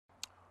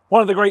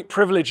One of the great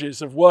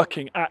privileges of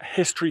working at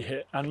History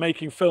Hit and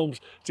making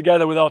films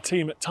together with our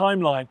team at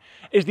Timeline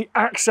is the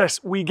access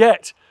we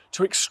get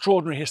to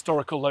extraordinary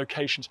historical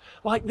locations.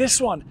 Like this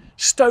one,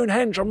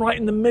 Stonehenge. I'm right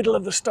in the middle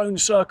of the stone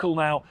circle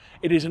now.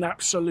 It is an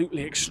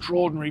absolutely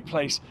extraordinary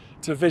place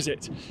to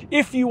visit.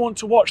 If you want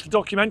to watch the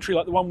documentary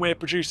like the one we're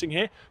producing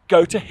here,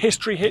 go to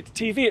History Hit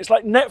TV. It's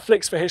like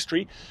Netflix for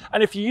history.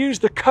 And if you use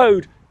the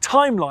code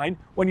Timeline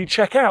when you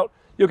check out,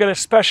 you'll get a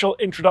special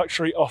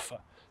introductory offer.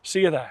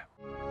 See you there.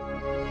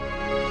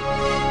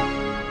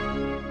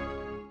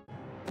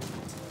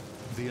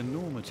 The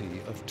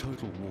enormity of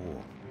total war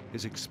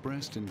is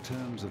expressed in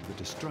terms of the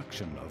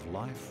destruction of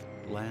life,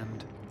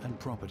 land and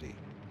property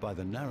by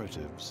the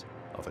narratives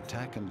of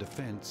attack and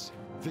defense,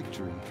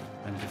 victory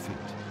and defeat.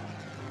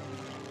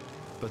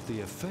 But the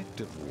effect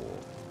of war,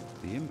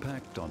 the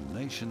impact on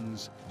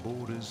nations,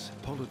 borders,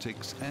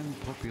 politics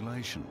and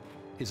population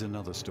is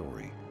another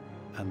story.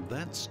 And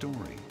that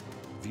story,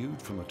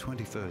 viewed from a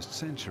 21st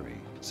century,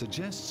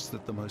 suggests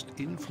that the most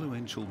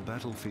influential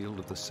battlefield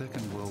of the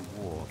Second World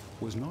War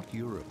was not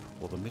Europe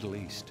or the Middle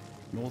East,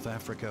 North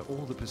Africa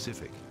or the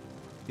Pacific.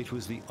 It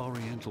was the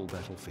Oriental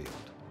battlefield.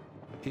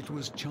 It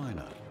was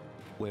China,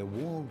 where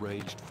war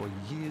raged for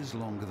years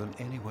longer than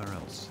anywhere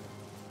else.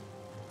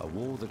 A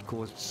war that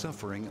caused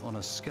suffering on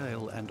a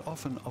scale and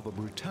often of a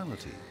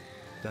brutality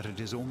that it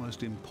is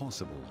almost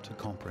impossible to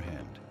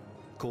comprehend,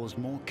 caused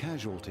more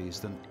casualties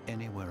than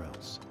anywhere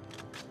else,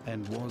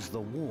 and was the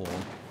war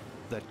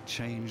that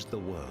changed the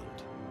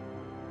world.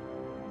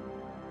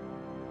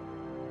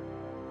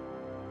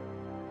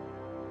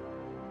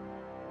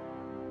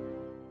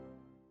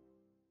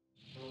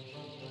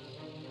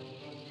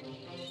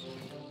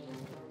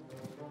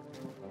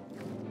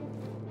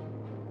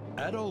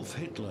 Adolf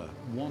Hitler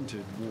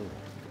wanted war.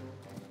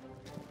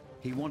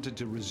 He wanted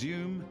to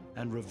resume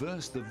and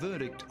reverse the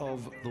verdict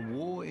of the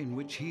war in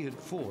which he had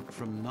fought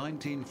from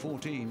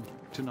 1914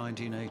 to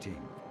 1918.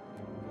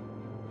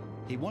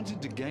 He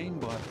wanted to gain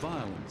by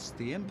violence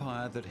the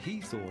empire that he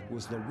thought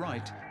was the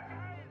right,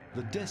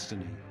 the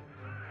destiny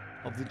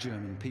of the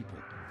German people.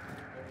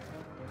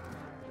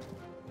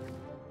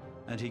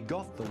 And he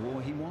got the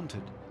war he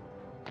wanted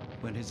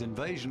when his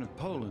invasion of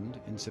Poland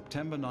in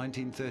September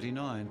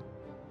 1939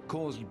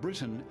 caused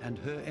Britain and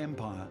her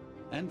empire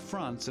and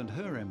France and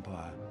her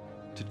empire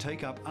to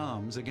take up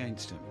arms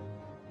against him.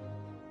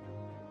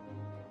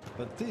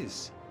 But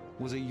this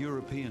was a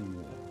European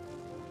war.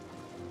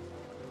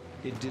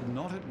 It did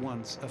not at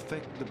once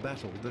affect the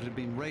battle that had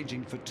been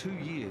raging for 2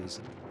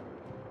 years,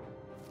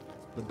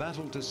 the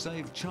battle to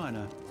save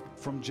China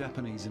from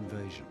Japanese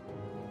invasion.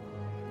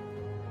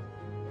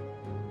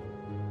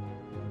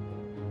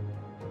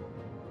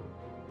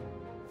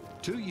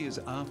 Two years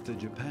after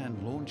Japan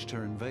launched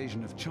her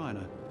invasion of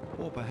China,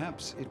 or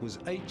perhaps it was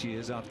 8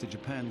 years after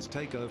Japan's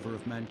takeover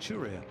of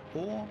Manchuria,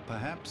 or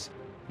perhaps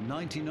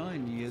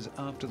 99 years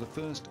after the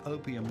First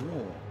Opium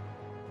War,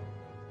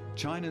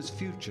 China's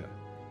future,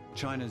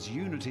 China's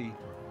unity,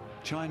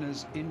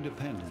 China's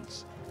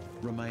independence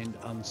remained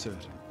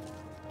uncertain.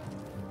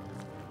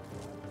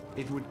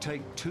 It would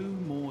take 2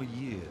 more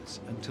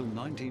years until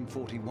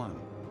 1941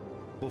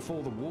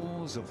 before the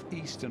wars of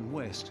East and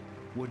West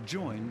were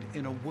joined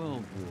in a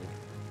world war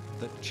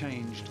that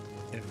changed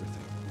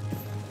everything.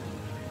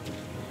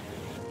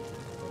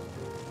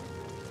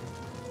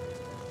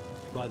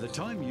 By the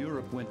time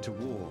Europe went to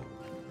war,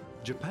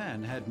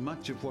 Japan had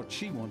much of what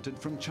she wanted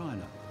from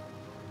China.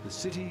 The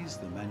cities,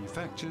 the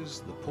manufactures,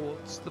 the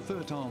ports, the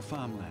fertile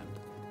farmland.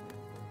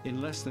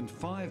 In less than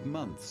 5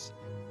 months,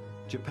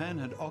 Japan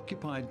had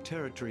occupied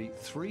territory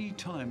 3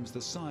 times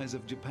the size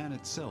of Japan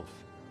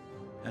itself,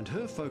 and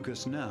her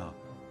focus now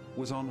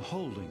was on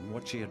holding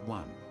what she had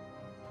won.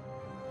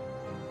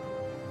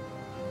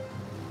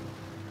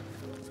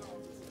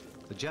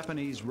 The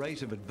Japanese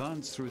rate of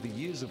advance through the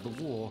years of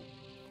the war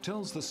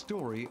tells the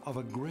story of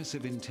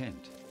aggressive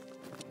intent.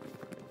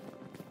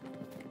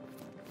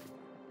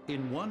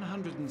 In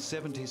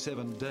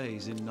 177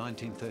 days in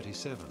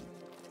 1937,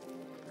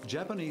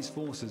 Japanese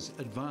forces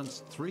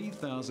advanced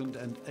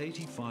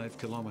 3,085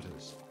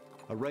 kilometers,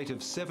 a rate of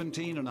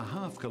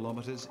 17.5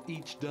 kilometers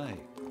each day.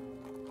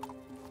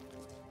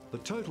 The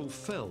total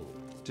fell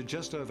to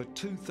just over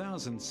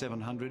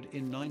 2,700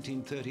 in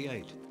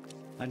 1938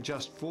 and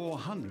just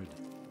 400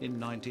 in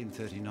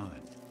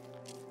 1939.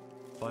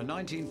 By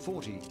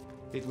 1940,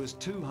 it was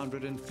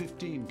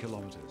 215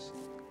 kilometers,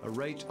 a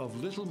rate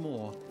of little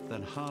more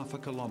than half a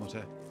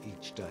kilometer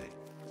each day.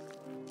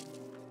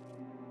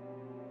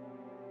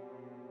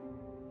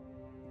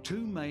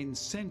 2 main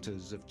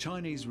centers of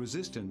Chinese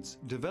resistance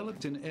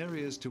developed in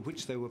areas to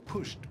which they were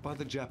pushed by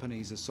the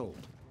Japanese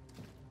assault.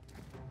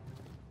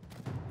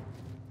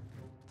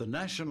 The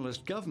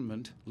nationalist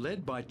government,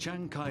 led by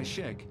Chiang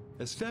Kai-shek,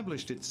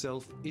 established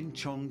itself in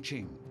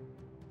Chongqing.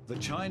 The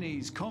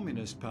Chinese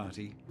Communist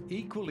Party,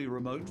 equally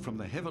remote from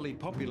the heavily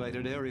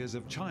populated areas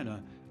of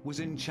China, was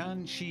in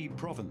Shanxi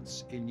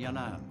province in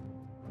Yan'an.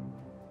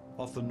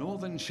 Of the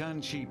northern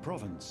Shanxi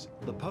province,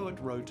 the poet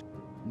wrote,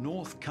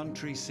 "North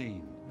country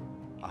scene,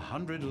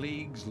 100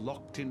 leagues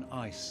locked in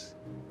ice,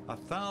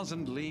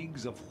 1,000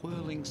 leagues of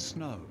whirling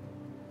snow.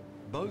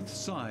 Both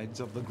sides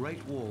of the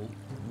Great Wall,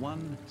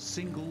 one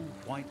single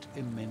white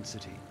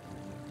immensity.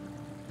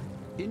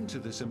 Into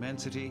this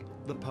immensity,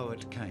 the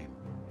poet came,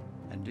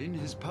 and in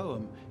his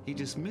poem, he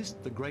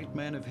dismissed the great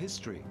man of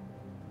history.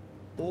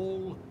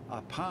 All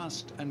are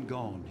past and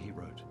gone, he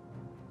wrote.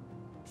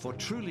 For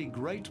truly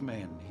great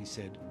men, he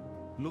said,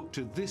 look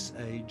to this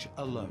age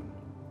alone.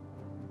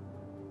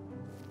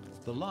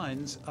 The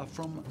lines are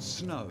from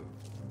Snow,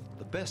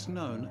 the best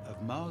known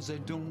of Mao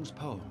Zedong's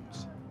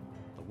poems.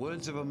 The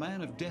words of a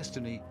man of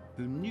destiny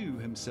who knew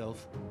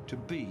himself to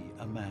be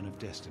a man of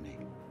destiny.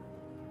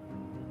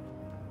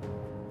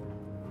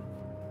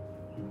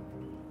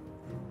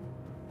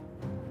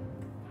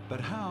 But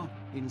how,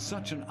 in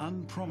such an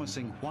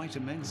unpromising white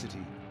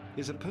immensity,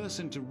 is a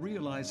person to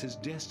realize his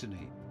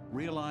destiny,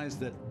 realize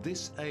that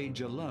this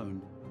age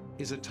alone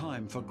is a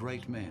time for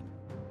great men?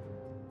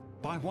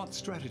 By what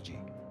strategy?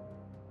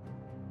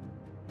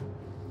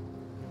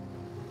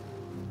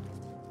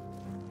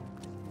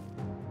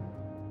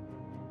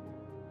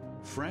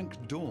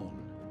 Frank Dorn,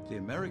 the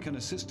American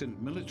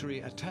assistant military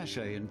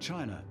attaché in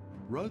China,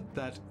 wrote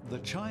that the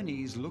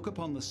Chinese look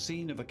upon the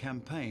scene of a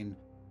campaign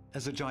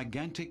as a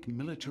gigantic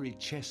military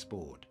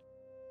chessboard.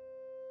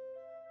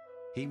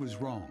 He was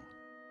wrong.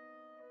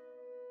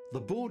 The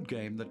board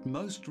game that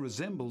most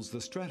resembles the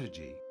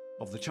strategy,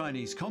 of the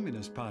Chinese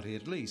Communist Party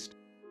at least,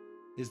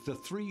 is the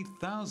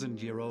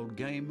 3,000-year-old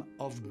game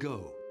of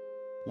Go,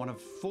 one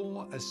of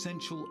 4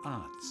 essential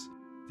arts.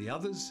 The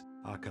others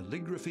are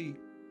calligraphy,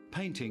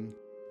 painting,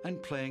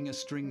 and playing a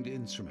stringed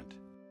instrument.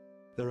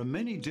 There are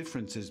many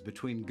differences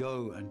between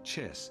Go and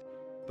chess,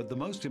 but the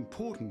most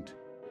important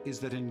is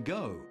that in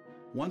Go,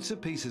 once a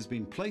piece has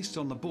been placed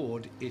on the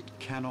board, it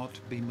cannot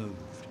be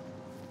moved,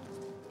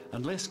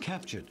 unless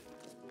captured.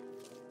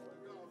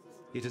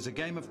 It is a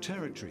game of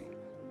territory.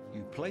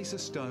 You place a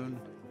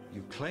stone,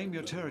 you claim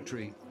your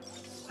territory,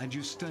 and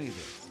you stay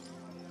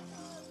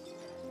there.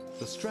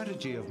 The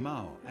strategy of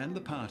Mao and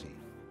the party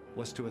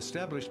was to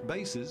establish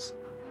bases,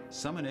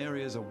 some in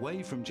areas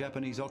away from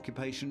Japanese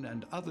occupation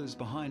and others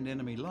behind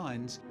enemy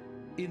lines,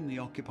 in the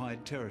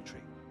occupied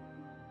territory.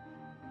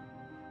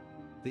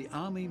 The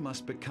army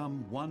must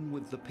become one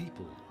with the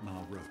people,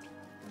 Mao wrote,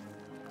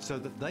 so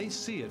that they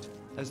see it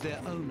as their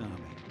own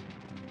army.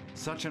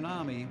 Such an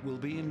army will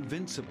be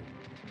invincible,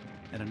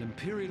 and an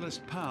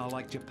imperialist power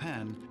like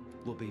Japan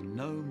will be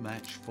no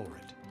match for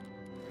it.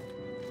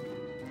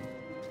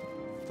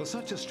 For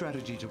such a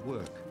strategy to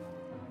work,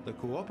 the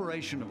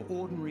cooperation of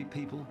ordinary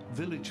people,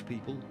 village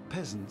people,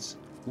 peasants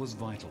was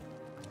vital.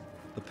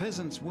 The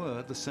peasants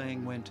were, the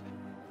saying went,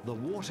 the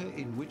water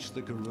in which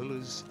the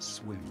guerrillas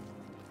swim.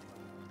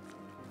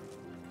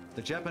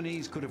 The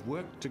Japanese could have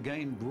worked to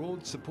gain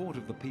broad support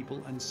of the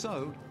people, and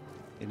so,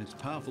 in its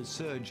powerful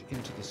surge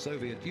into the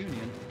Soviet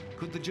Union,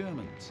 could the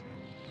Germans.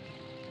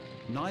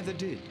 Neither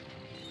did,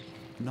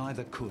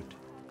 neither could.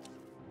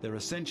 Their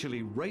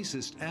essentially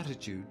racist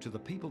attitude to the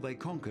people they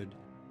conquered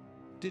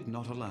did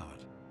not allow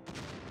it.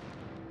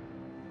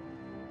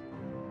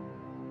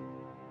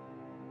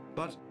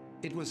 But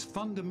it was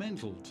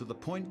fundamental to the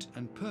point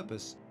and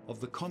purpose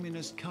of the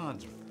communist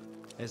cadre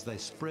as they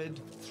spread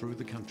through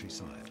the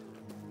countryside.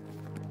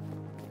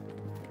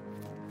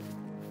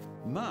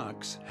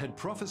 Marx had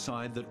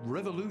prophesied that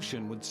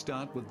revolution would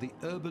start with the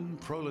urban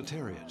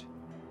proletariat.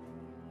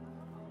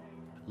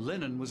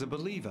 Lenin was a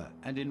believer,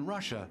 and in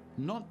Russia,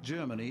 not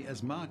Germany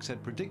as Marx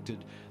had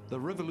predicted, the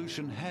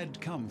revolution had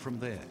come from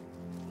there.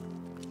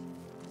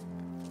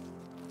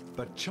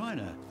 But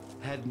China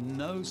had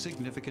no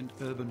significant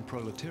urban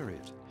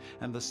proletariat,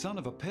 and the son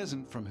of a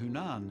peasant from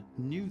Hunan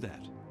knew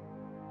that.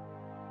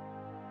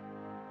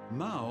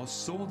 Mao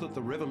saw that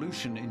the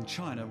revolution in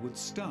China would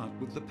start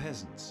with the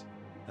peasants.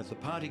 At the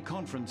party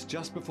conference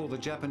just before the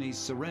Japanese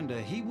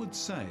surrender, he would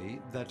say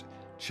that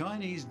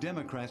Chinese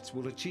Democrats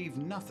will achieve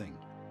nothing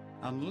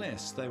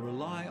unless they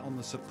rely on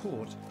the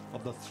support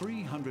of the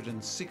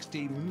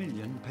 360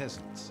 million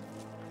peasants.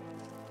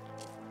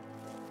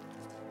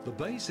 The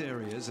base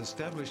areas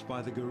established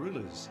by the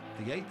guerrillas,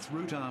 the 8th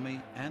Route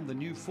Army and the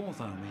new 4th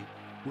Army,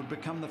 would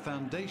become the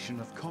foundation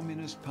of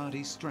Communist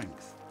Party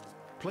strength.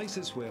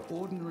 Places where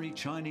ordinary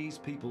Chinese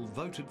people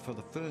voted for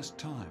the first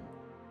time,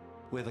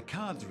 where the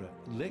cadre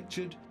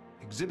lectured,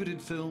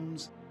 exhibited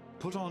films,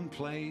 put on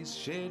plays,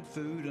 shared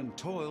food and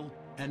toil,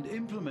 and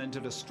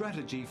implemented a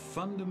strategy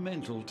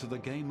fundamental to the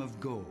game of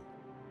Go.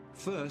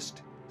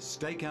 First,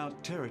 stake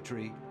out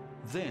territory,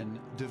 then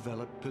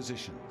develop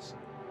positions.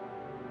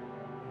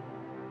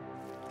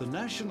 The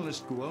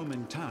nationalist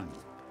Kuomintang,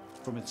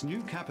 from its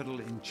new capital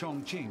in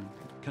Chongqing,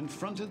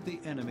 confronted the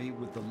enemy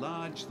with the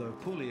large, though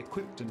poorly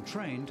equipped and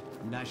trained,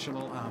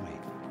 National Army.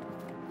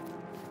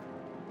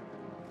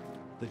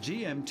 The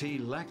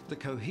GMT lacked the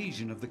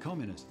cohesion of the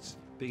communists,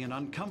 being an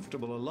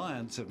uncomfortable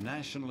alliance of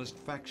nationalist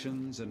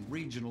factions and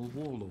regional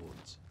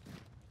warlords.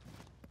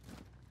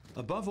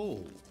 Above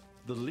all,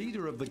 the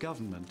leader of the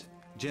government,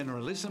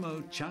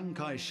 Generalissimo Chiang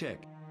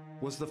Kai-shek,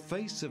 was the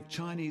face of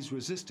Chinese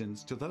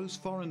resistance to those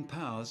foreign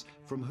powers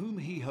from whom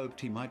he hoped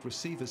he might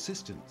receive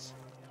assistance.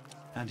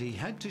 And he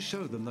had to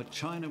show them that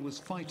China was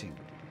fighting,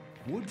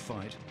 would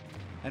fight,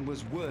 and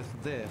was worth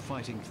their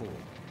fighting for.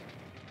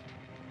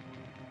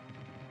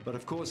 But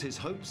of course his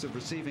hopes of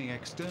receiving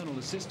external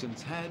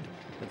assistance had,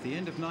 at the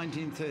end of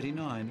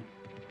 1939,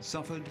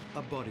 suffered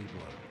a body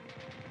blow.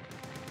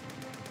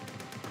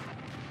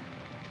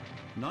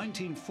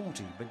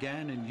 1940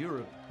 began in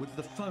Europe with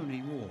the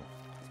phony war.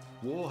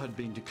 War had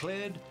been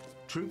declared,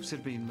 troops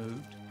had been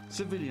moved,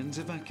 civilians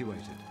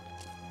evacuated.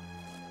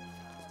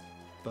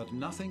 But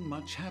nothing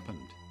much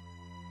happened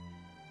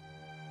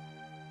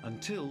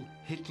until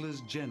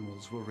Hitler's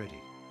generals were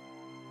ready.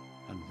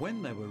 And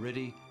when they were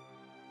ready,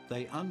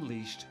 they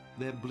unleashed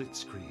their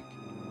blitzkrieg.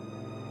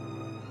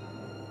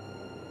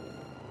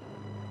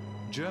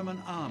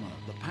 German armour,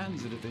 the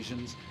Panzer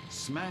divisions,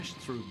 smashed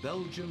through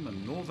Belgium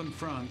and northern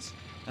France,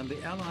 and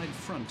the Allied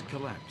front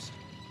collapsed.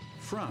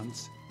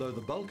 France, though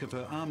the bulk of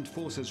her armed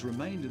forces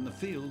remained in the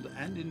field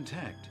and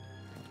intact,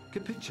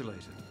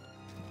 capitulated,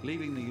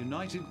 leaving the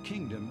United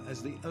Kingdom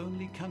as the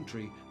only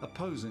country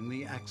opposing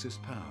the Axis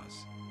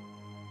powers.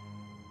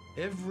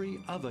 Every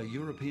other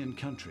European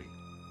country,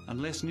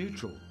 unless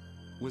neutral,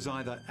 was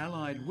either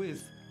allied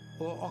with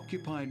or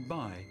occupied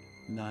by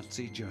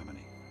Nazi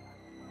Germany.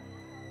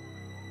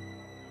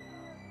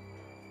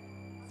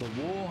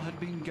 The war had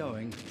been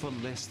going for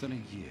less than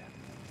a year.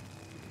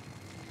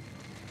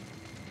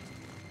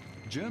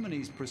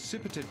 Germany's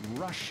precipitate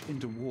rush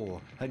into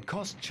war had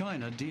cost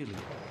China dearly.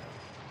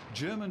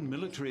 German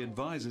military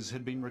advisors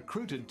had been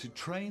recruited to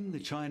train the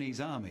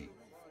Chinese army,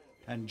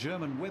 and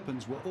German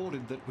weapons were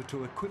ordered that were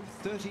to equip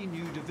 30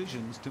 new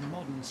divisions to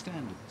modern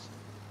standards.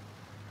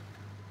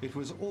 It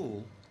was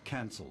all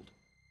cancelled.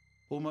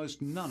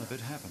 Almost none of it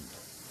happened.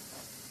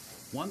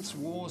 Once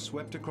war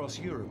swept across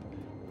Europe,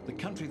 the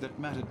country that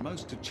mattered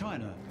most to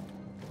China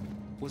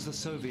was the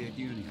Soviet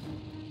Union.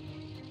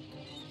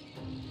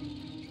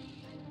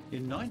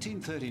 In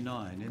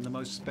 1939, in the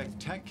most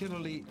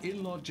spectacularly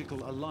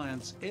illogical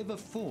alliance ever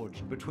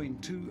forged between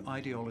two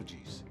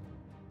ideologies,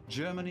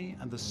 Germany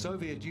and the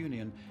Soviet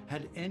Union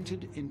had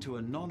entered into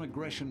a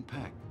non-aggression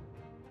pact,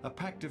 a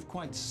pact of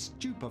quite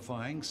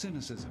stupefying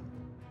cynicism.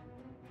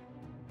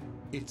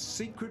 Its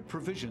secret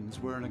provisions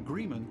were an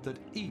agreement that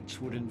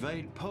each would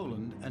invade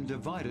Poland and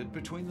divide it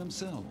between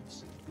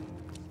themselves,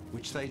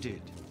 which they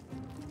did.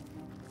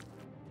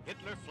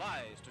 Hitler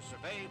flies to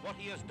survey what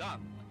he has done,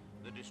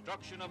 the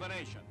destruction of a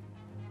nation.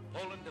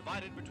 Poland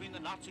divided between the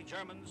Nazi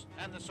Germans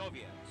and the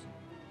Soviets.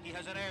 He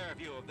has an air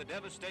view of the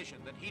devastation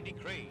that he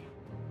decreed.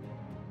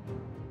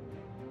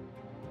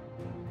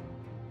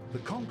 The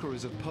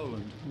conquerors of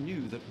Poland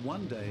knew that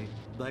one day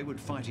they would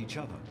fight each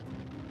other,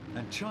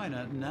 and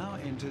China now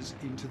enters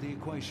into the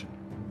equation.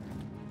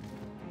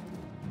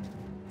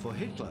 For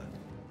Hitler,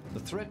 the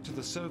threat to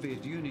the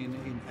Soviet Union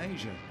in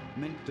Asia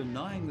meant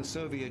denying the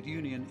Soviet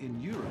Union in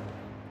Europe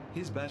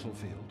his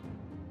battlefield,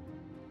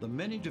 the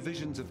many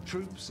divisions of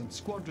troops and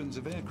squadrons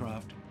of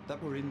aircraft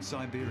that were in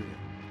Siberia.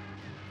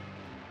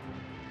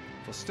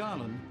 For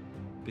Stalin,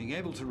 being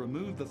able to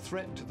remove the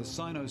threat to the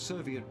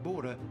Sino-Soviet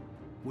border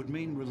would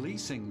mean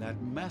releasing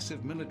that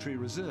massive military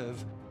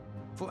reserve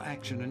for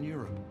action in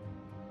Europe.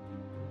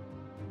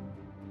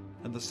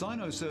 And the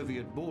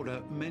Sino-Soviet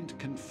border meant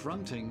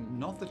confronting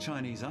not the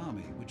Chinese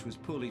army, which was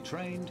poorly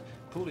trained,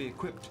 poorly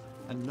equipped,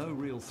 and no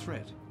real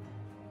threat.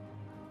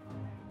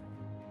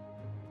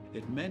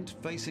 It meant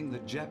facing the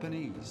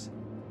Japanese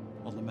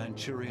on the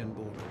Manchurian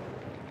border.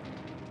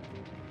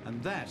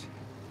 And that,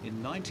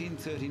 in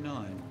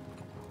 1939,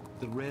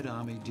 the Red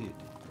Army did,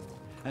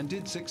 and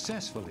did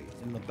successfully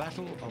in the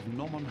Battle of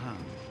Nomonhan.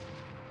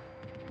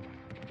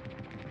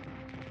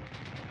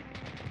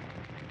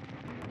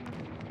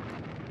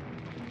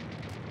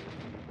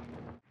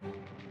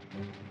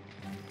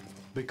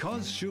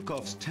 Because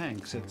Zhukov's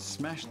tanks had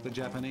smashed the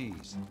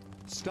Japanese,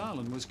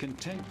 Stalin was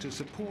content to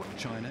support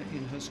China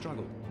in her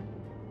struggle.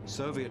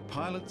 Soviet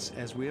pilots,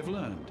 as we have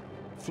learned,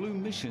 flew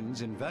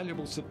missions in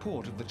valuable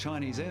support of the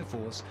Chinese Air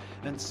Force,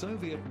 and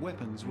Soviet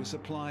weapons were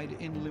supplied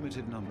in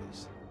limited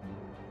numbers.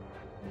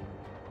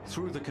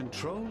 Through the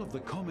control of the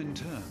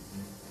Comintern,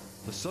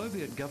 the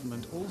Soviet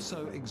government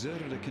also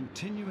exerted a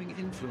continuing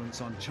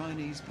influence on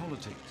Chinese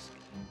politics,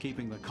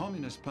 keeping the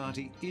Communist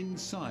Party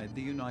inside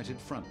the United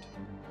Front.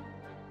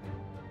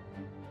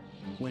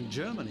 When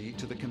Germany,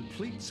 to the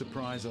complete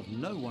surprise of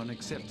no one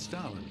except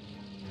Stalin,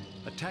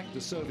 attacked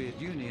the Soviet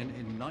Union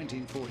in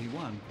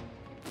 1941,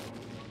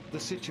 the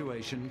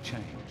situation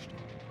changed.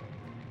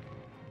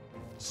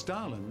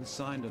 Stalin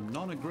signed a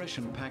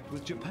non-aggression pact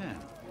with Japan,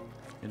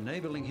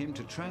 enabling him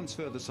to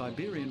transfer the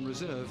Siberian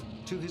Reserve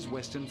to his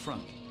Western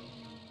Front.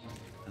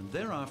 And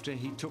thereafter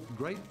he took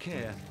great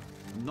care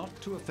not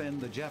to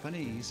offend the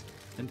Japanese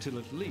until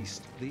at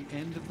least the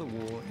end of the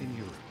war in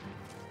Europe,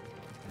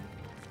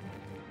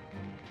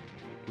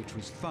 which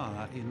was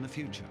far in the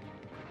future.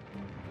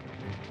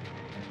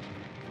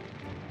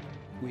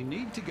 We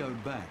need to go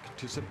back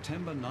to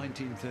September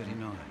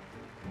 1939,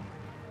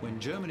 when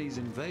Germany's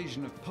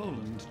invasion of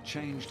Poland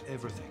changed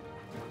everything.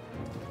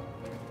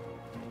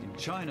 In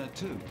China,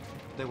 too,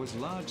 there was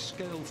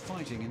large-scale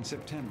fighting in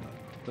September,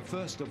 the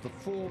first of the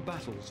 4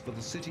 battles for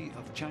the city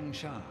of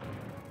Changsha,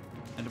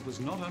 and it was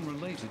not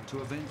unrelated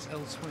to events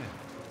elsewhere.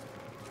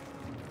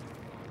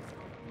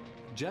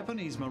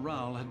 Japanese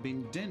morale had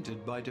been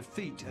dented by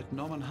defeat at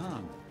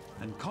Nomonhan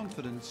and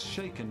confidence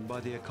shaken by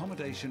the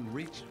accommodation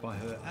reached by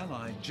her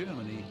ally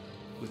Germany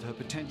with her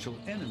potential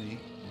enemy,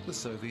 the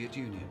Soviet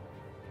Union.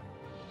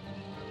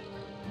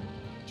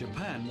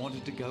 Japan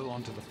wanted to go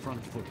onto the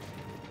front foot.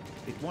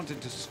 It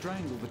wanted to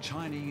strangle the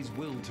Chinese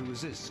will to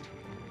resist.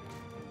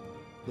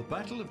 The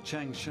Battle of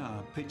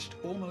Changsha pitched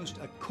almost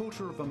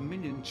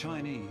 250,000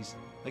 Chinese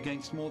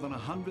against more than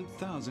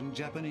 100,000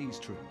 Japanese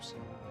troops,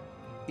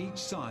 each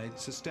side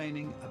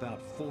sustaining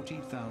about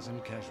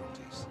 40,000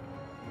 casualties.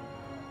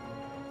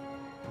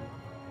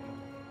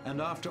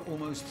 And after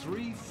almost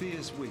 3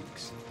 fierce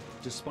weeks,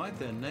 despite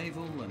their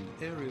naval and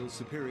aerial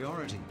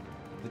superiority,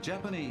 the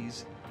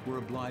Japanese were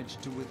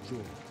obliged to withdraw.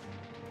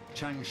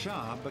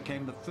 Changsha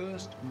became the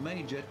first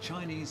major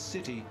Chinese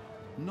city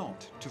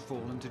not to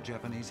fall into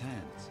Japanese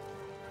hands.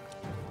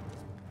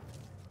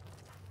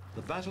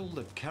 The battle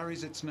that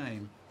carries its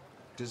name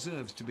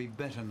deserves to be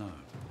better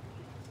known.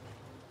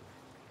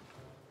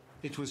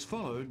 It was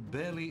followed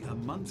barely a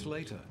month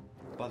later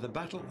by the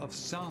Battle of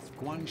South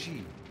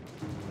Guangxi,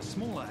 a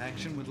smaller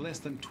action with less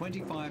than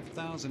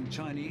 25,000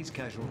 Chinese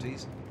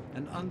casualties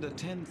and under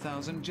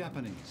 10,000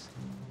 Japanese,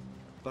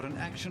 but an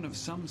action of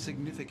some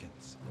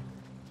significance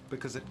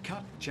because it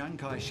cut Chiang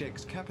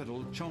Kai-shek's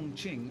capital,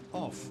 Chongqing,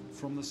 off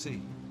from the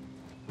sea.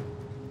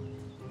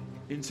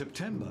 In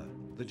September,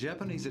 the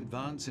Japanese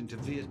advance into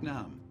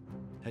Vietnam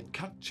had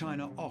cut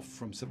China off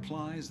from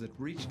supplies that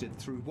reached it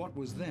through what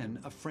was then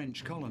a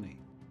French colony.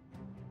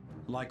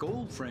 Like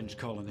all French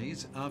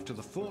colonies, after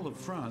the fall of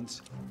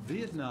France,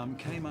 Vietnam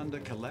came under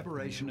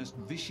collaborationist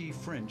Vichy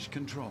French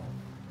control.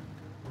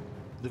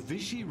 The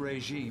Vichy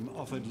regime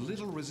offered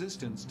little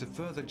resistance to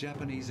further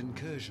Japanese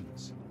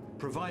incursions,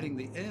 providing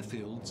the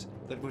airfields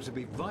that were to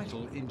be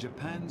vital in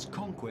Japan's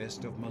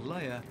conquest of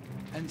Malaya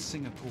and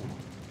Singapore.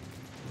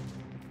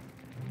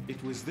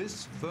 It was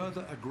this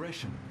further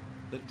aggression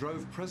that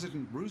drove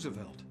President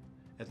Roosevelt,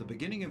 at the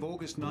beginning of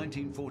August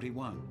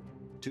 1941,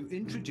 to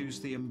introduce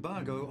the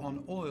embargo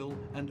on oil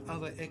and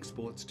other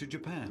exports to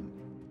Japan,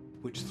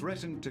 which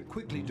threatened to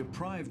quickly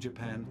deprive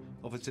Japan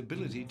of its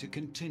ability to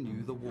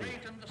continue the war.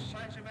 Great and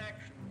decisive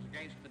actions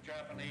against the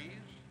Japanese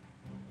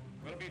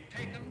will be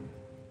taken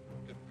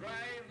to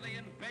drive the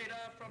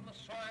invader from the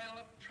soil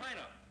of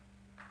China.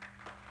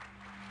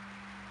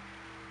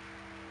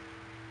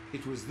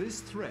 It was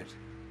this threat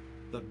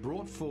that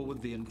brought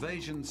forward the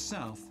invasion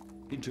south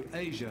into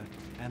Asia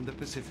and the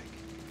Pacific.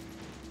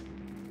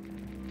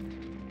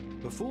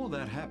 Before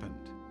that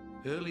happened,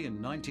 early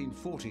in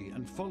 1940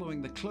 and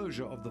following the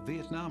closure of the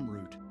Vietnam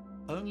route,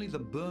 only the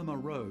Burma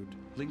Road,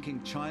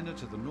 linking China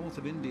to the north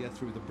of India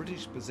through the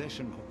British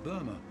possession of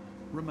Burma,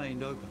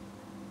 remained open.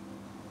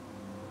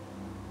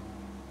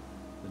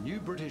 The new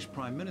British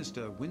Prime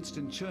Minister,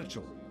 Winston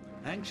Churchill,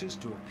 anxious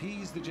to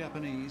appease the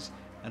Japanese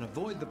and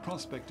avoid the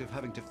prospect of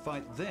having to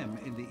fight them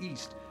in the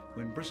East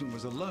when Britain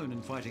was alone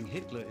in fighting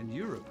Hitler in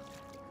Europe,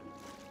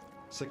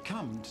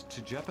 succumbed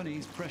to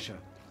Japanese pressure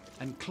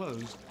and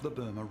closed the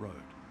Burma Road.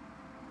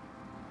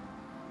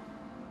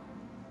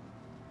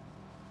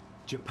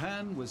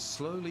 Japan was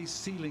slowly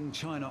sealing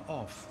China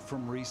off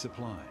from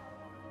resupply.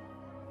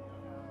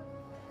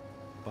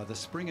 By the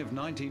spring of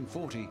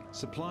 1940,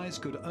 supplies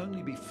could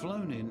only be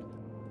flown in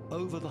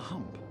over the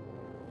hump,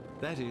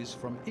 that is,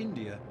 from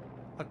India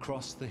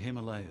across the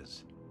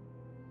Himalayas.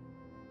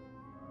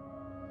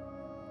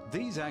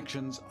 These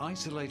actions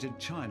isolated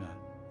China,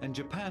 and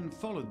Japan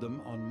followed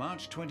them on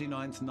March 29,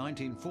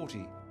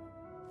 1940,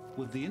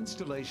 with the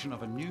installation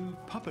of a new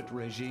puppet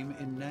regime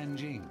in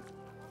Nanjing,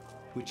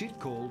 which it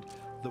called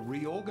the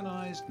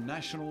Reorganized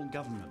National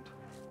Government,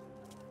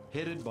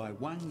 headed by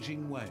Wang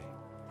Jingwei,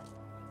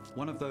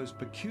 one of those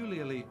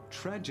peculiarly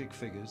tragic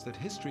figures that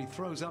history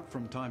throws up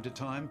from time to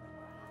time,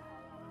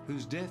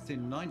 whose death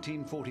in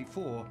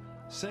 1944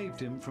 saved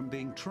him from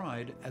being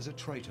tried as a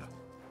traitor.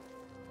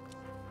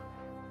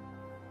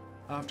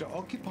 After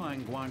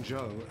occupying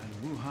Guangzhou and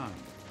Wuhan,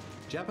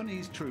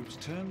 Japanese troops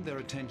turned their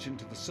attention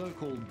to the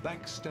so-called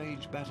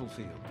backstage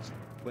battlefields,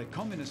 where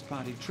Communist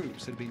Party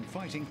troops had been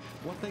fighting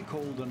what they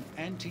called an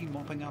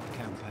anti-mopping-up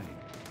campaign,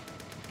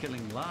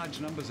 killing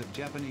large numbers of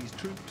Japanese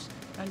troops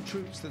and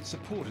troops that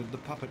supported the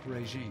puppet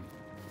regime.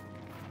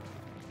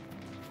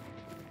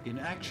 In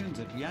actions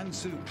at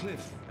Yansu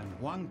Cliff and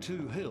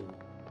Huangtu Hill,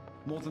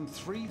 more than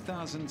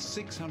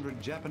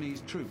 3,600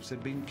 Japanese troops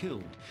had been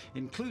killed,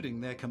 including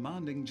their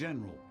commanding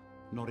general,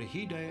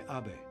 Norihide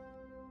Abe.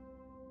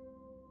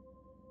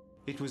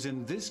 It was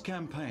in this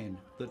campaign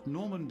that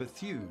Norman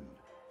Bethune,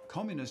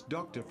 communist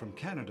doctor from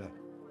Canada,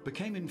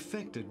 became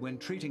infected when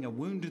treating a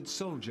wounded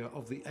soldier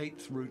of the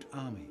 8th Route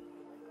Army.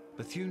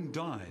 Bethune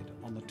died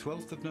on the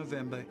 12th of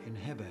November in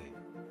Hebei.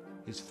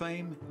 His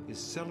fame is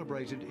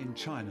celebrated in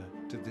China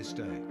to this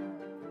day.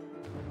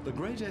 The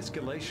great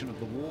escalation of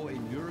the war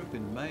in Europe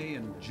in May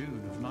and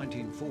June of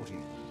 1940,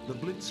 the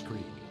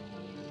Blitzkrieg,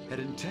 had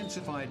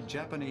intensified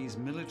Japanese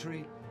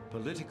military,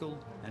 political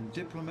and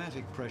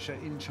diplomatic pressure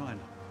in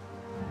China.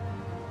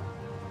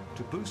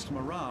 To boost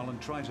morale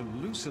and try to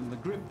loosen the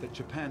grip that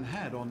Japan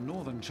had on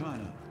northern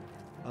China,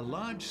 a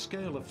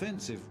large-scale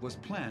offensive was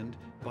planned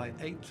by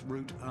 8th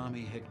Route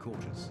Army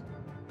headquarters.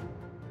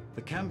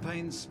 The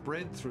campaign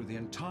spread through the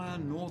entire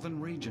northern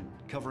region,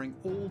 covering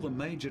all the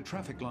major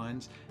traffic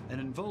lines and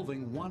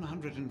involving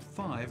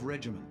 105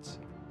 regiments.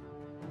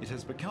 It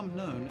has become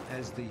known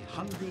as the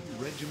 100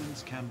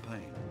 Regiments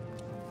Campaign.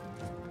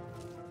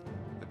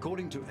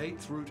 According to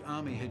 8th Route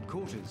Army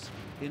headquarters,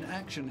 in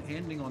action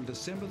ending on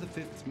December the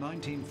 5th,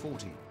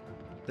 1940,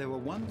 there were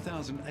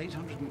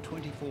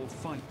 1,824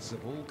 fights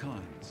of all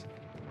kinds.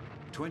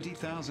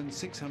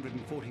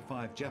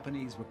 20,645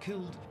 Japanese were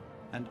killed,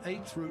 and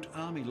 8th Route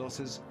Army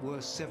losses were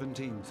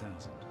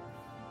 17,000.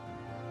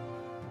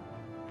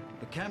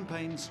 The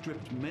campaign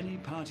stripped many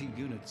party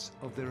units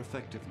of their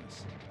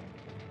effectiveness.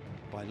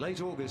 By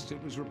late August,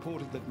 it was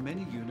reported that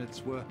many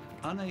units were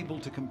unable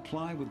to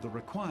comply with the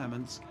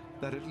requirements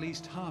that at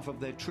least half of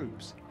their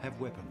troops have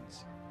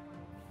weapons.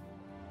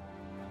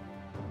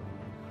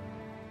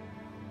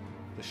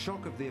 The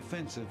shock of the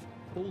offensive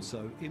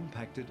also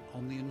impacted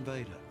on the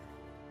invader.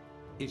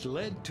 It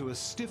led to a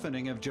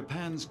stiffening of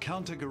Japan's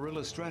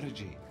counter-guerrilla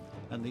strategy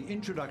and the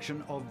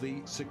introduction of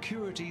the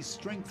security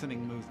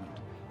strengthening movement,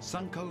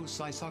 Sanko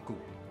Saisaku,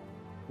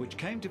 which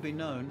came to be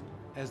known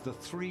as the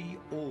 3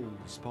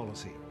 alls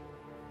policy: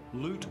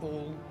 loot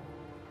all,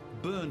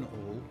 burn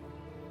all,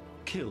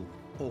 kill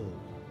all.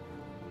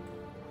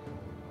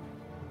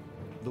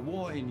 The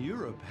war in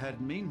Europe had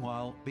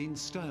meanwhile been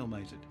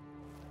stalemated.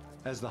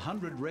 As the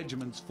 100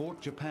 regiments fought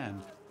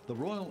Japan, the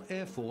Royal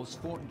Air Force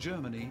fought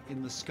Germany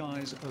in the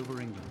skies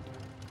over England.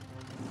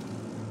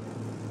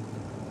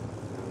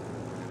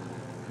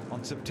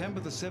 On September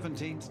the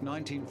 17th,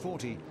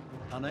 1940,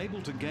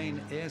 unable to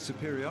gain air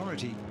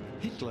superiority,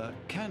 Hitler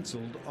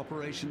cancelled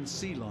Operation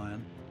Sea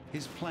Lion,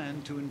 his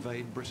plan to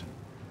invade Britain.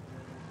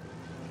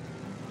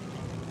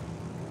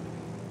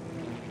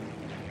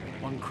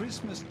 On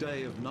Christmas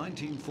Day of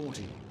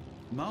 1940,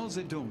 Mao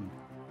Zedong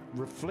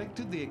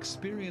reflected the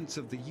experience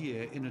of the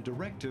year in a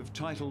directive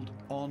titled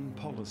On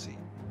Policy.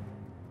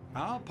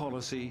 Our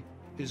policy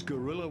is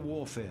guerrilla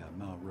warfare,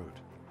 Mao wrote.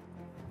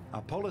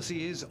 Our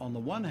policy is, on the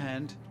one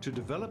hand, to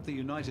develop the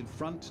United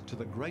Front to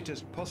the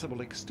greatest possible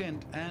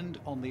extent, and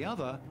on the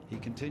other, he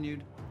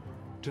continued,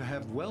 to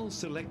have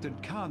well-selected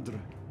cadre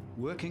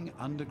working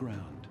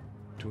underground,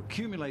 to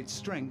accumulate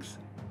strength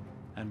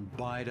and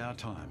bide our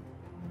time.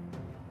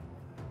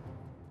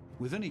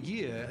 Within a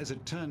year, as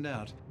it turned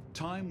out,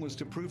 time was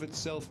to prove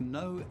itself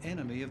no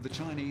enemy of the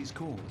Chinese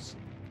cause.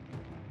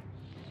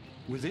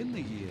 Within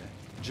the year,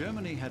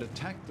 Germany had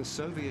attacked the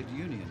Soviet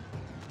Union,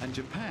 and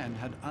Japan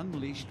had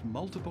unleashed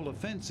multiple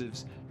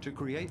offensives to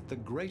create the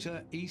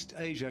Greater East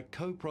Asia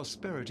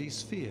co-prosperity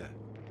sphere.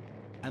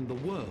 And the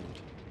world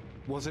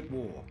was at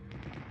war.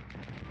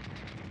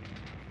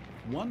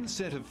 One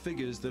set of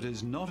figures that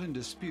is not in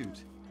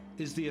dispute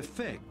is the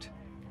effect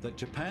that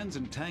Japan's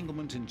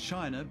entanglement in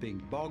China, being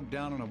bogged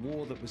down in a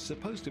war that was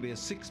supposed to be a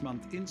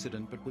 6-month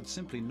incident but would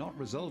simply not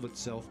resolve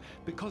itself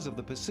because of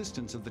the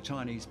persistence of the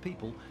Chinese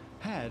people,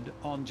 had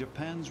on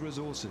Japan's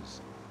resources,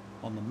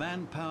 on the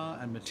manpower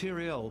and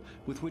materiel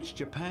with which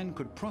Japan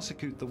could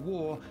prosecute the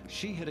war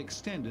she had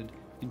extended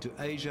into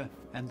Asia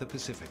and the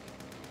Pacific.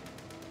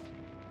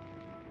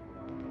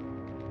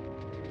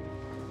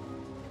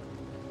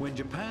 When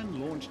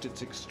Japan launched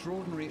its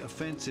extraordinary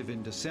offensive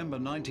in December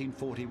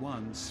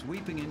 1941,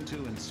 sweeping into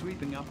and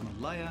sweeping up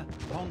Malaya,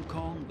 Hong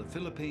Kong, the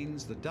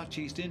Philippines, the Dutch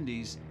East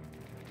Indies,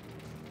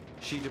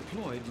 she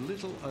deployed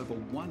little over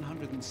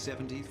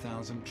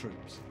 170,000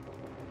 troops.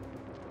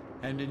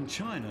 And in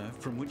China,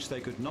 from which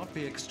they could not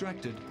be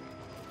extracted,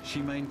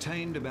 she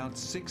maintained about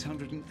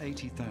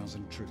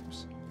 680,000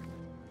 troops.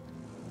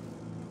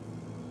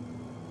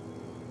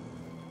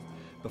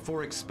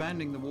 Before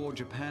expanding the war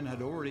Japan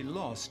had already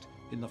lost,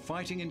 in the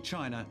fighting in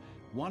China,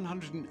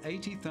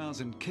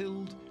 180,000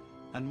 killed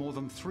and more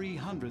than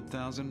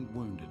 300,000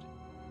 wounded.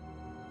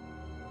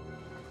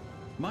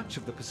 Much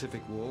of the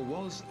Pacific War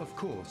was, of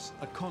course,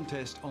 a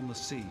contest on the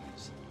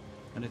seas,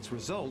 and its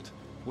result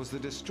was the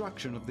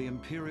destruction of the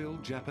Imperial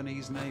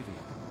Japanese Navy.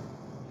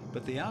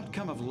 But the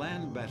outcome of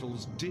land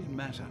battles did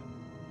matter,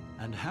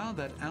 and how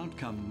that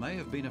outcome may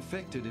have been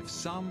affected if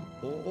some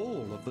or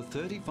all of the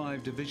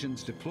 35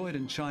 divisions deployed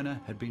in China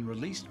had been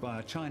released by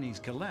a Chinese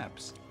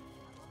collapse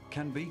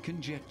can be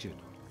conjectured.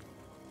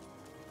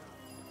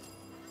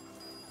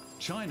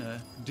 China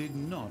did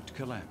not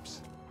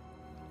collapse.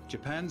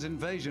 Japan's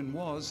invasion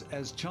was,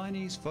 as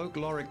Chinese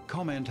folkloric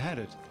comment had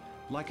it,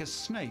 like a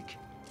snake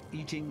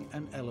eating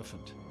an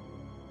elephant.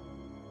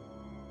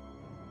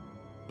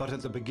 But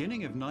at the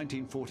beginning of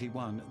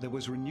 1941, there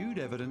was renewed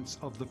evidence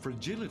of the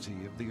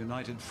fragility of the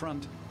United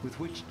Front with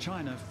which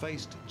China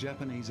faced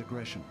Japanese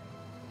aggression.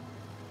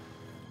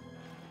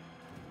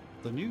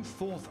 The new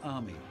Fourth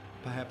Army,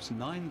 perhaps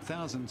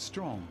 9,000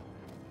 strong,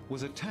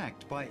 was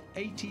attacked by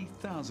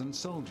 80,000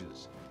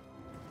 soldiers,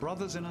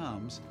 brothers in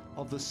arms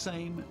of the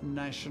same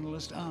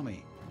nationalist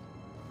army.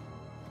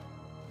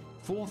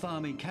 Fourth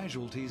Army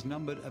casualties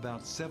numbered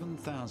about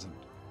 7,000.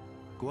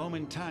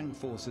 Kuomintang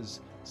forces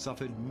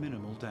suffered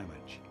minimal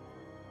damage.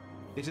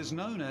 It is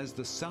known as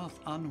the South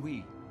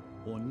Anhui,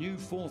 or New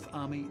Fourth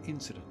Army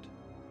Incident.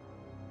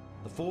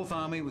 The Fourth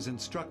Army was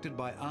instructed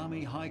by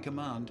Army High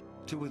Command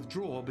to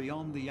withdraw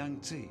beyond the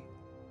Yangtze.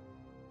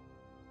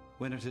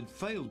 When it had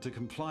failed to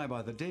comply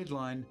by the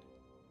deadline,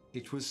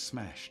 it was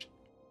smashed.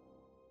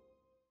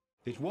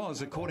 It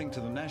was, according to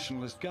the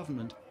nationalist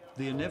government,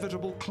 the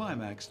inevitable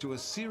climax to a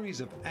series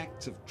of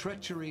acts of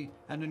treachery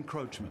and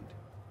encroachment.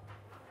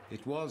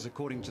 It was,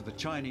 according to the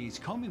Chinese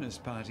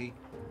Communist Party,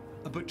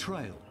 a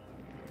betrayal,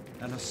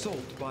 an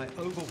assault by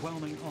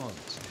overwhelming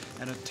odds,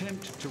 an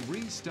attempt to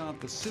restart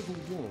the Civil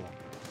War.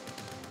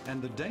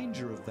 And the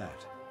danger of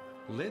that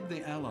led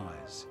the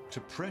Allies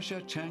to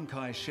pressure Chiang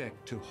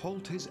Kai-shek to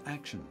halt his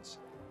actions,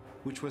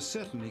 which were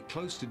certainly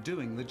close to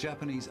doing the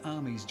Japanese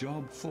army's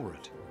job for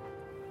it.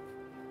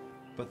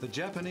 But the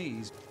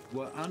Japanese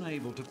were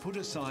unable to put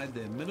aside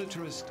their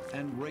militarist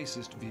and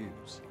racist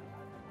views.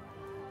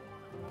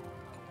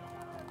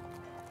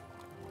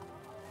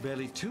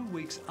 Barely 2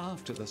 weeks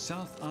after the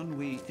South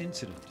Anhui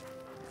incident,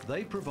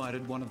 they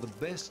provided one of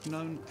the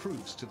best-known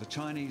proofs to the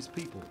Chinese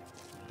people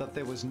that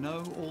there was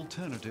no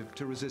alternative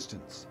to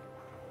resistance.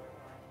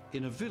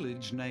 In a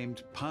village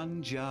named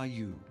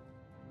Panjiayu.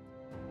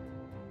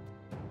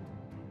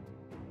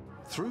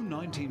 Through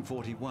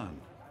 1941,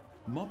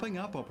 mopping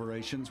up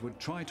operations would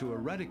try to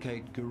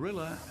eradicate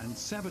guerrilla and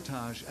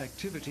sabotage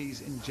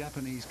activities in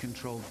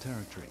Japanese-controlled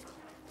territory.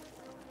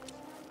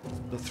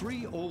 The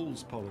Three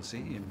Alls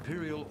policy,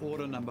 Imperial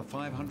Order Number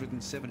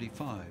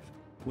 575,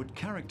 would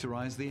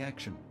characterize the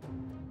action.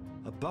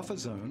 A buffer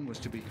zone was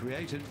to be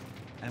created,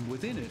 and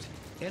within it,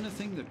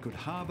 anything that could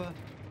harbor,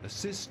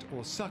 assist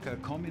or succor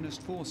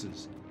communist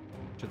forces.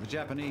 To the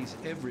Japanese,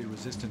 every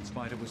resistance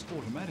fighter was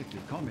automatically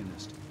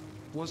communist,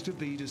 was to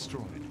be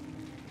destroyed.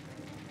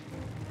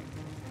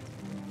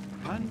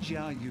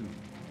 Panjiayu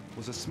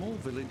was a small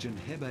village in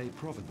Hebei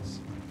province,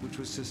 which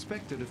was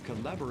suspected of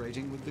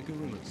collaborating with the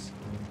guerrillas.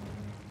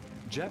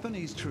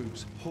 Japanese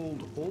troops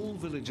hauled all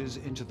villagers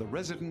into the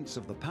residence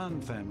of the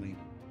Pan family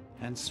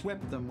and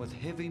swept them with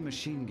heavy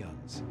machine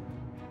guns,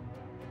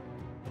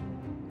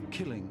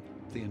 killing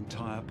the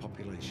entire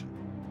population.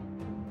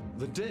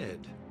 The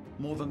dead,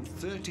 more than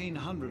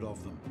 1,300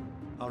 of them,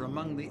 are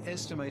among the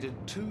estimated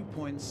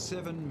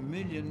 2.7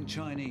 million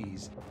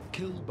Chinese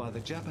killed by the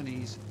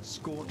Japanese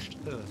scorched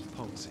earth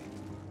policy.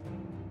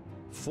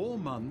 4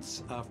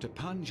 months after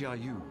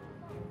Panjiayu,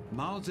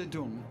 Mao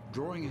Zedong,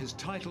 drawing his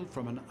title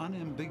from an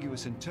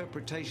unambiguous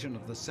interpretation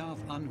of the South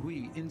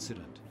Anhui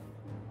incident,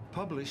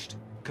 published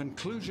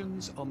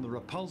Conclusions on the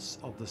Repulse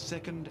of the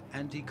Second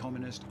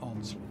Anti-Communist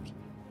Onslaught.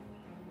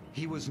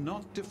 He was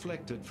not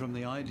deflected from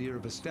the idea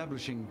of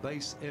establishing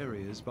base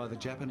areas by the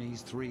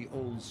Japanese Three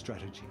Alls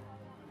strategy.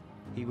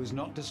 He was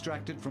not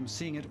distracted from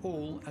seeing it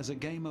all as a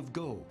game of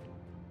Go.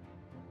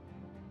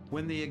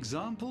 When the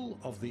example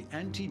of the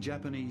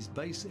anti-Japanese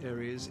base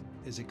areas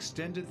is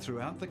extended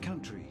throughout the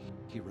country,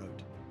 he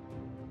wrote,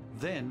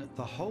 then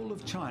the whole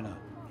of China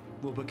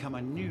will become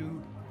a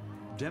new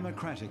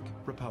democratic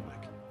republic.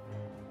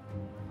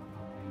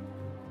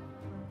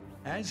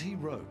 As he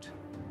wrote,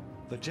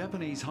 the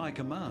Japanese High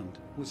Command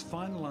was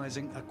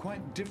finalizing a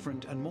quite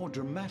different and more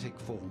dramatic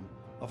form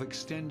of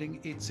extending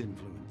its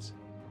influence.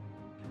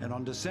 And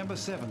on December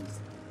 7th,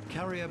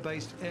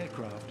 carrier-based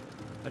aircraft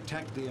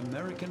attacked the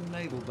American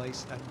naval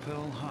base at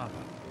Pearl Harbor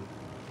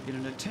in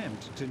an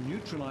attempt to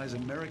neutralize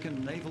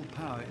American naval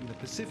power in the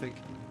Pacific,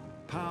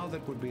 power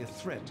that would be a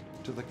threat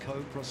to the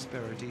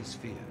co-prosperity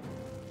sphere.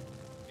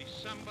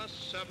 December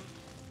 7th,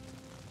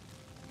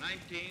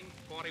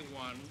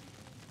 1941,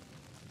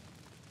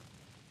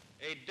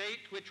 a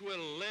date which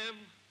will live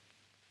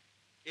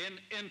in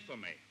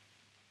infamy.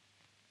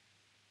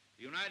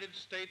 The United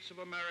States of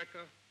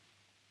America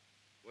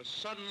was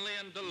suddenly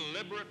and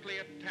deliberately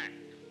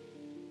attacked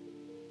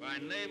by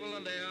naval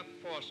and air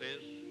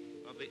forces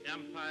of the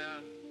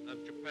Empire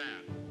of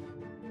Japan.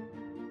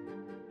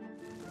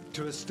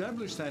 To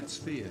establish that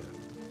sphere,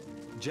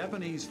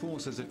 Japanese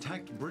forces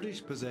attacked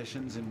British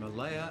possessions in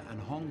Malaya and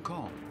Hong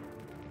Kong.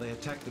 They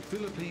attacked the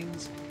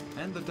Philippines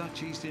and the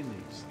Dutch East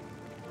Indies.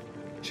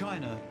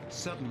 China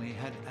suddenly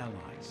had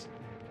allies,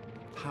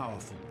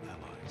 powerful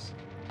allies.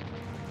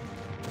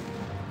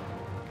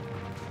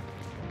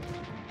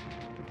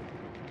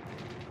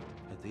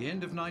 At the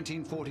end of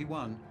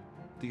 1941,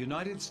 the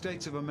United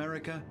States of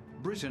America,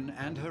 Britain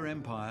and her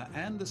empire,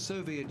 and the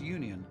Soviet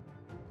Union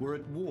were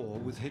at war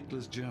with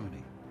Hitler's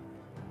Germany.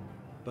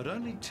 But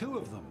only 2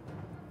 of them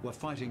were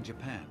fighting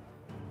Japan.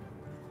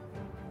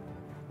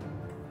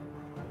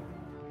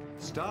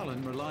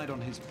 Stalin relied on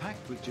his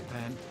pact with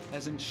Japan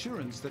as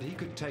insurance that he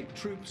could take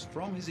troops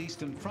from his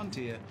eastern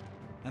frontier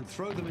and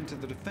throw them into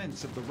the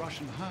defense of the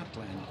Russian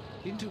heartland,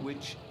 into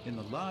which, in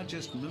the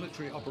largest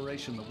military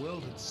operation the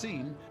world had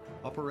seen,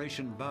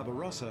 Operation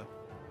Barbarossa,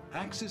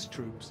 Axis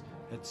troops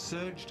had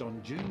surged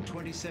on June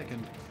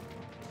 22nd,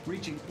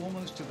 reaching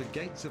almost to the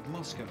gates of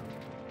Moscow,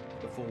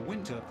 before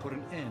winter put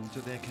an end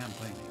to their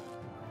campaigning.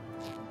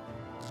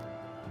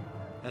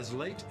 As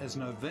late as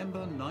November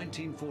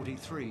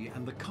 1943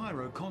 and the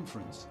Cairo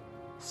Conference,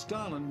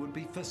 Stalin would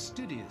be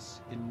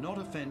fastidious in not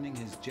offending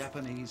his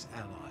Japanese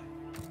ally.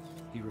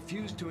 He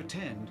refused to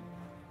attend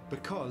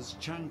because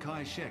Chiang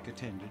Kai-shek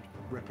attended,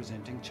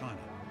 representing China.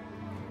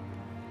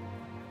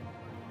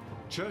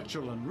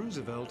 Churchill and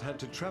Roosevelt had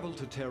to travel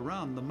to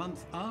Tehran the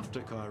month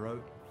after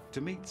Cairo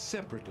to meet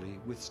separately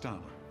with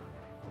Stalin.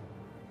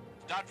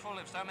 Doubtful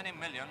if so many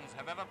millions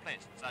have ever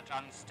placed such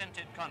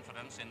unstinted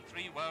confidence in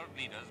three world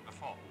leaders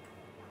before.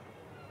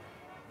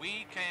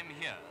 We came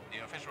here,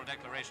 the official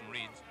declaration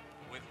reads,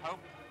 with hope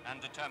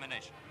and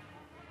determination.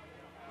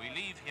 We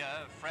leave here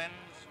friends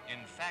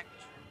in fact,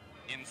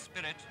 in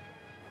spirit,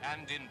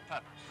 and in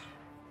purpose.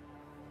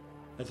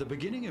 At the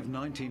beginning of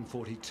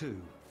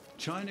 1942,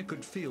 China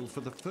could feel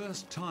for the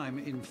first time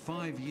in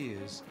 5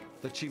 years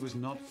that she was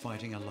not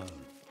fighting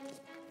alone.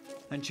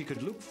 And she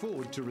could look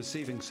forward to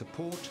receiving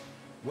support,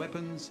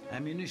 weapons,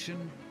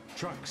 ammunition,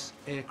 trucks,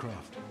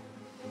 aircraft,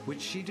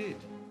 which she did,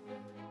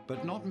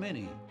 but not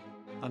many,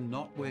 and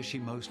not where she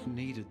most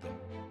needed them.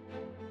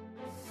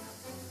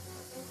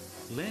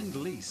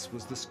 Lend-Lease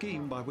was the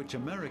scheme by which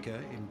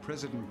America, in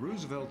President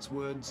Roosevelt's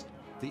words,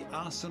 the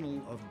arsenal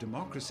of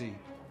democracy,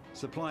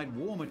 supplied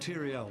war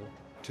materiel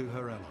to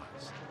her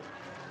allies.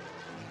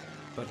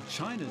 But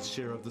China's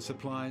share of the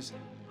supplies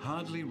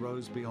hardly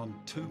rose beyond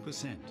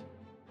 2%.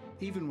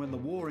 Even when the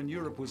war in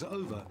Europe was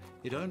over,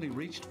 it only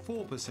reached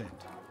 4%.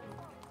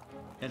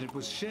 And it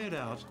was shared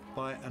out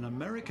by an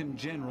American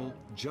general,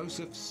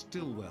 Joseph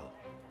Stilwell.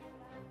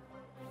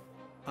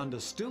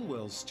 Under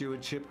Stilwell's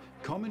stewardship,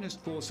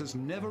 communist forces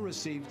never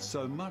received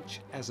so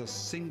much as a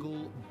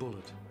single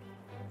bullet.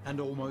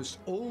 And almost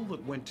all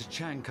that went to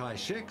Chiang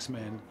Kai-shek's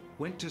men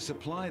went to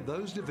supply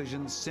those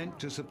divisions sent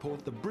to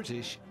support the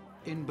British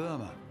in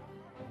Burma,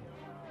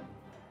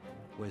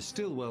 where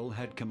Stilwell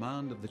had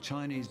command of the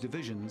Chinese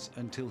divisions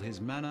until his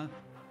manner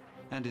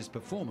and his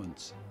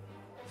performance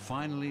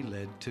finally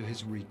led to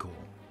his recall.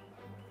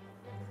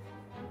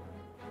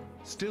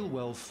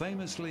 Stilwell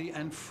famously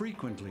and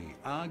frequently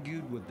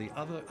argued with the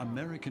other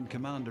American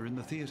commander in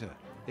the theatre,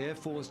 Air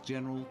Force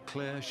General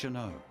Claire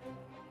Chennault.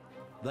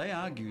 They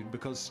argued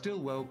because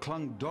Stilwell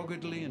clung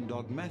doggedly and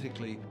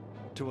dogmatically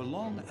to a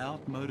long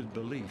outmoded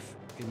belief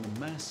in the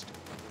massed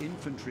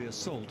infantry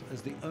assault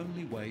as the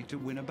only way to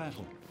win a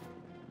battle.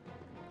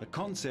 A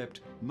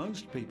concept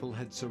most people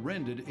had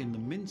surrendered in the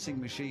mincing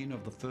machine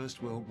of the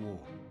First World War.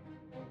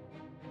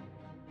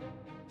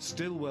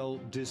 Stillwell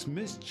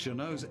dismissed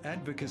Chennault's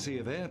advocacy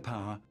of air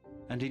power,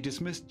 and he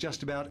dismissed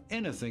just about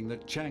anything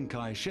that Chiang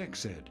Kai-shek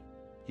said.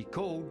 He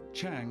called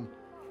Chiang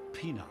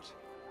peanut.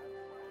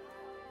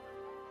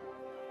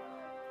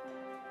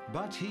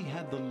 But he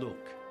had the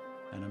look,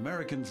 and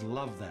Americans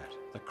loved that.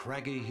 The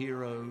craggy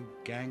hero,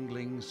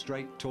 gangling,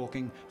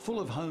 straight-talking, full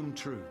of home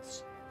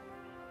truths.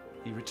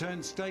 He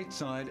returned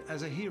stateside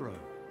as a hero.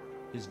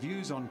 His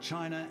views on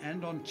China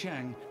and on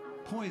Chiang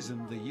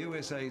poisoned the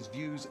USA's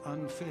views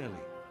unfairly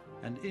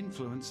and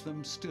influence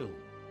them still.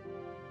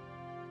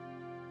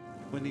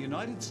 When the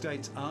United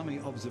States Army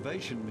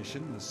Observation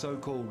Mission, the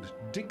so-called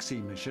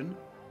Dixie Mission,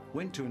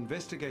 went to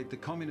investigate the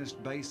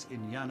communist base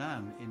in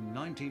Yan'an in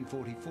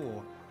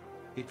 1944,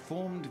 it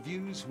formed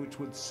views which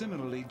would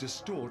similarly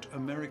distort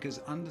America's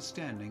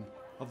understanding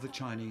of the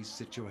Chinese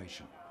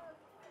situation.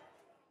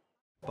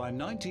 By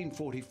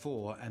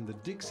 1944 and the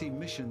Dixie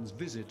Mission's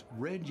visit,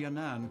 Red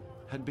Yan'an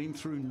had been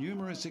through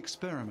numerous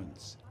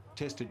experiments,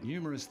 tested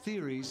numerous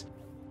theories,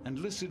 and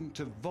listened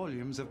to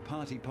volumes of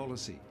party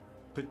policy,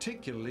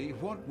 particularly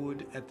what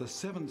would, at the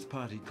 7th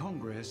Party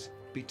Congress,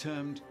 be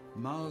termed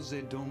Mao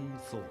Zedong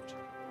thought.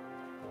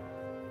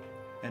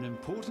 An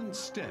important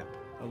step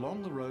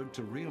along the road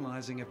to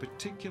realizing a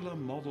particular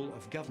model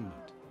of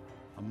government,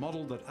 a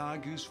model that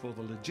argues for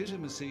the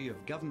legitimacy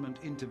of government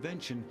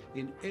intervention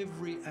in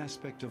every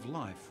aspect of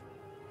life,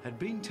 had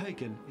been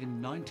taken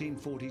in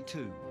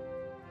 1942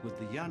 with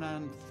the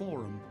Yan'an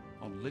Forum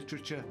on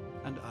Literature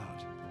and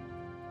Art.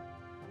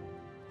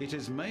 It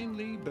is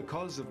mainly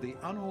because of the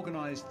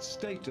unorganized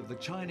state of the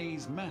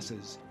Chinese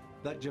masses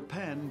that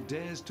Japan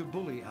dares to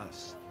bully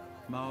us,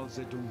 Mao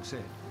Zedong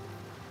said.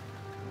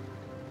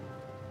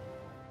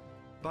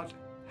 But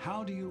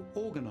how do you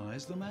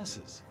organize the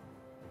masses?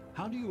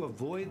 How do you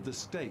avoid the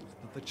state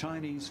that the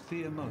Chinese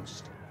fear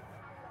most?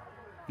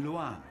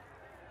 Luan.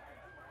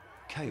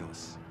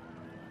 Chaos.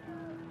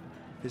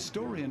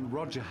 Historian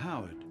Roger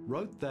Howard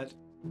wrote that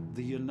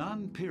the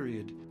Yunnan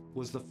period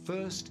was the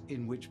first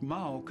in which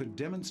Mao could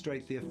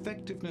demonstrate the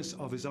effectiveness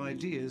of his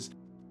ideas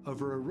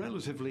over a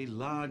relatively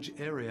large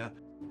area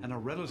and a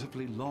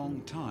relatively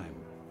long time,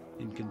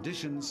 in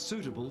conditions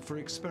suitable for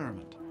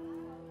experiment.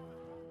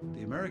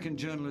 The American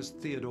journalist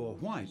Theodore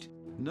White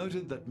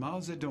noted that Mao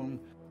Zedong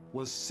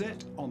was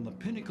set on the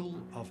pinnacle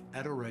of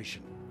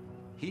adoration.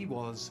 He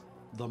was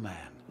the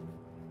man.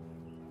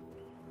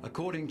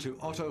 According to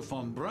Otto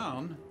von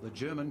Braun, the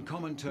German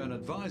Comintern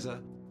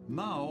advisor,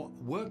 Mao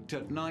worked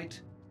at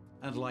night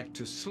and liked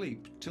to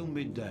sleep till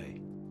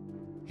midday.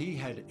 He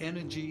had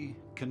energy,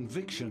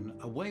 conviction,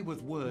 a way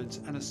with words,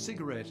 and a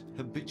cigarette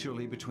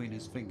habitually between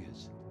his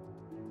fingers.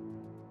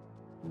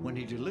 When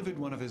he delivered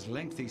one of his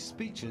lengthy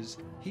speeches,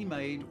 he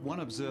made, one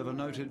observer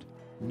noted,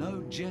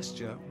 no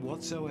gesture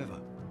whatsoever.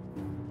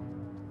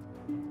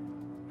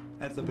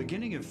 At the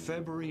beginning of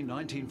February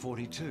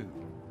 1942,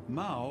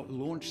 Mao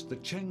launched the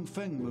Cheng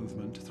Feng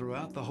movement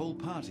throughout the whole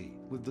party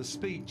with the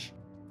speech,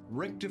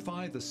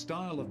 "Rectify the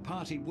style of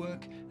party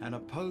work and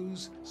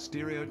oppose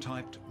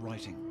stereotyped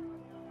writing."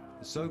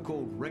 The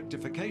so-called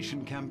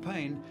rectification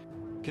campaign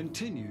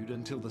continued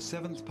until the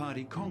 7th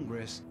Party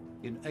Congress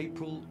in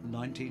April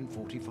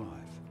 1945.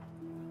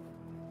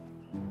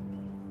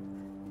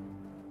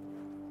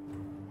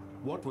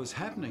 What was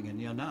happening in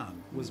Yan'an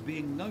was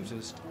being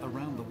noticed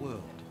around the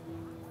world.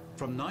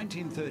 From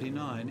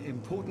 1939,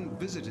 important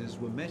visitors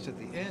were met at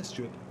the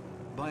airstrip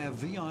by a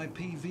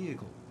VIP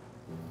vehicle.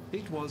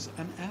 It was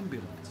an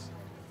ambulance,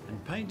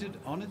 and painted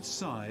on its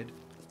side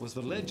was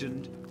the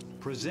legend,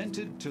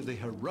 "Presented to the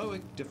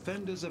heroic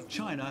defenders of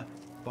China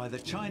by the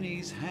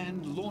Chinese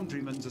Hand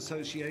Laundrymen's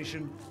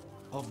Association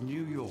of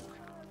New York."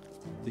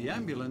 The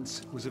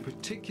ambulance was a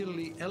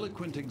particularly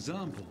eloquent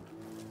example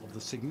of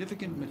the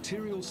significant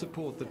material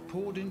support that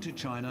poured into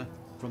China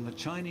from the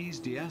Chinese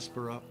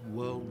diaspora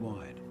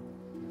worldwide.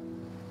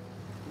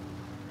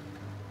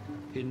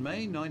 In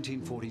May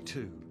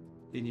 1942,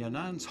 in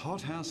Yan'an's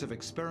hothouse of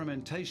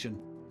experimentation,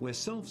 where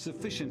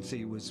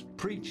self-sufficiency was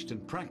preached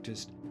and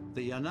practiced,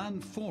 the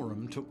Yan'an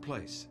Forum took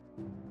place.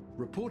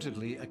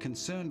 Reportedly, a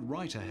concerned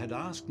writer had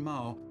asked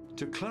Mao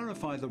to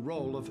clarify the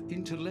role of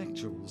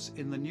intellectuals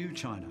in the new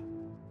China,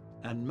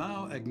 and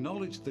Mao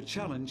acknowledged the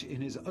challenge in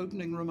his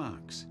opening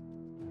remarks.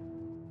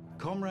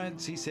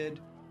 "Comrades," he said,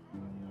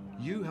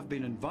 "you have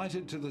been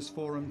invited to this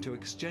forum to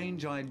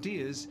exchange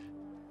ideas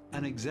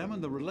and examine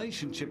the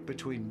relationship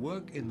between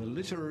work in the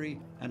literary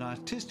and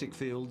artistic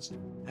fields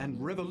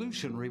and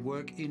revolutionary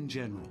work in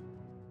general."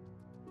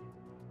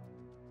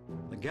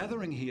 The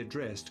gathering he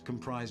addressed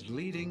comprised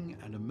leading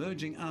and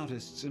emerging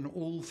artists in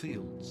all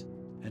fields,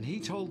 and he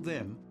told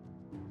them,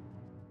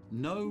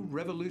 "No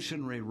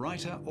revolutionary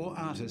writer or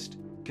artist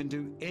can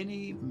do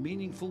any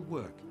meaningful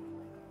work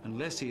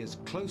unless he is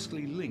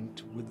closely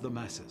linked with the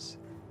masses."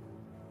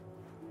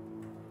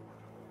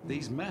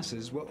 These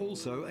masses were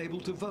also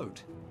able to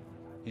vote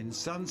in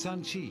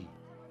Sansanqi,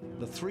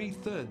 the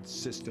 3/3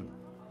 system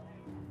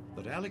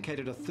that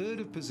allocated a third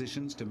of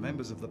positions to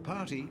members of the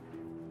party,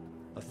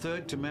 a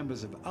third to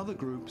members of other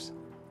groups,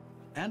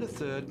 and a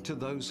third to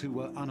those who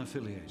were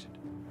unaffiliated.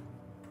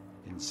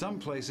 In some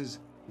places,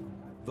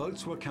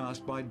 votes were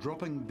cast by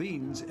dropping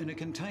beans in a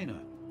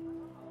container,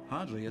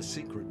 hardly a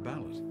secret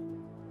ballot.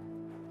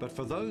 But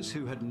for those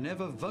who had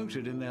never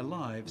voted in their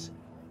lives,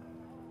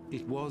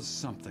 it was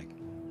something.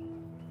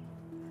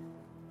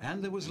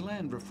 And there was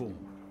land reform.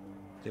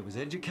 There was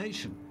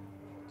education.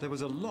 There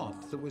was a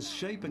lot that was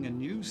shaping a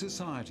new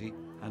society,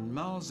 and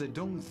Mao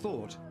Zedong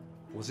thought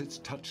was its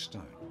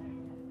touchstone.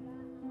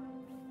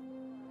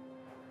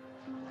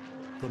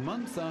 The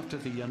month after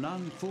the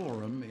Yan'an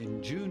Forum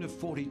in June of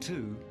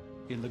 '42,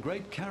 in the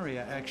great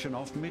carrier action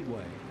off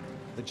Midway,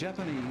 the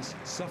Japanese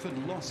suffered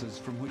losses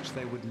from which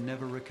they would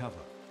never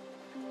recover.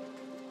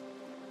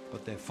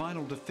 But their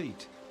final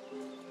defeat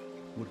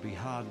would be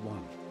hard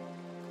won.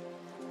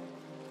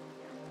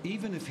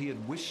 Even if he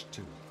had wished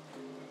to,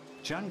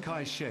 Chiang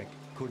Kai-shek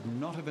could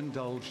not have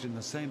indulged in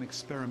the same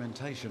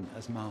experimentation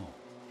as Mao.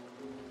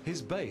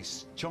 His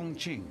base,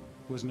 Chongqing,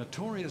 was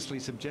notoriously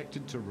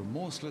subjected to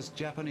remorseless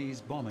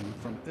Japanese bombing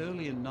from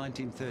early in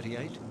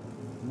 1938,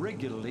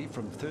 regularly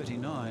from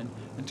 '39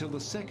 until the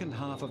second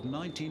half of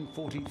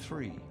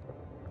 1943,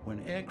 when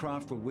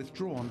aircraft were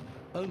withdrawn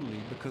only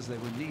because they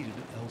were needed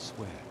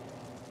elsewhere.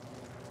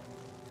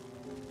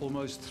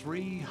 Almost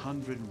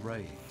 300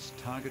 raids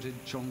targeted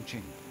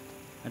Chongqing,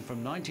 and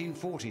from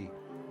 1940,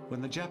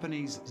 when the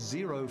Japanese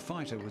Zero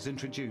fighter was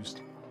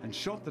introduced and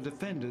shot the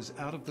defenders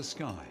out of the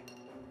sky,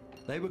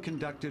 they were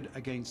conducted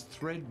against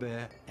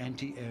threadbare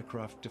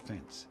anti-aircraft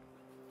defense.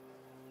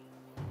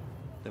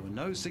 There were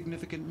no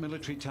significant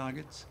military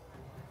targets.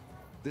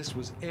 This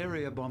was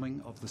area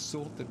bombing of the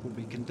sort that will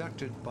be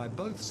conducted by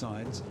both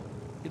sides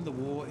in the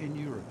war in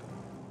Europe.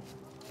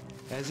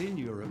 As in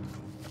Europe,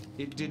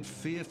 it did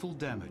fearful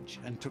damage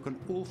and took an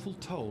awful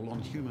toll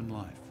on human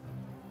life.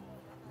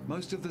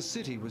 Most of the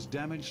city was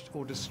damaged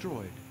or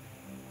destroyed,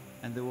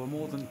 and there were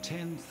more than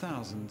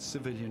 10,000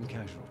 civilian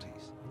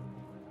casualties.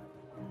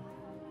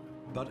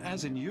 But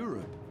as in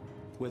Europe,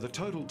 where the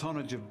total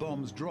tonnage of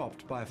bombs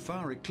dropped by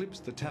far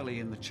eclipsed the tally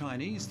in the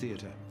Chinese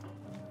theatre,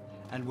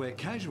 and where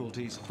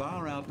casualties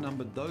far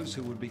outnumbered those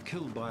who would be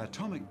killed by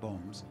atomic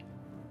bombs,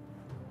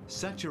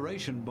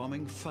 saturation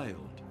bombing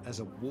failed as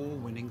a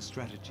war-winning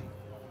strategy.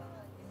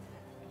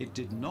 It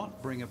did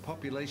not bring a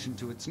population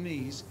to its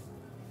knees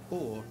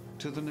or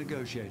to the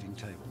negotiating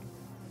table.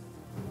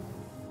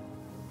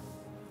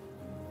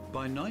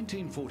 By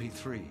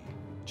 1943,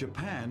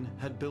 Japan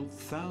had built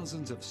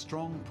thousands of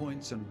strong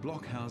points and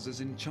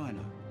blockhouses in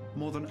China,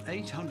 more than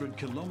 800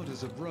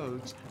 kilometers of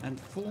roads and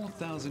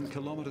 4,000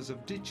 kilometers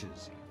of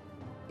ditches,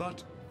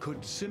 but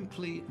could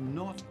simply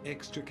not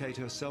extricate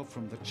herself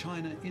from the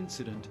China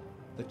incident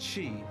that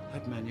she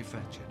had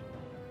manufactured.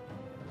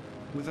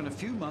 Within a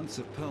few months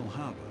of Pearl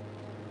Harbor,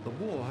 the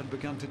war had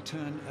begun to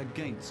turn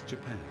against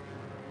Japan.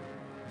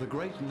 The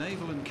great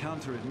naval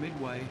encounter at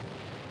Midway,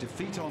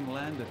 defeat on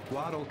land at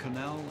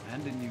Guadalcanal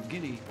and in New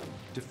Guinea,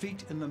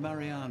 defeat in the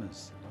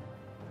Marianas.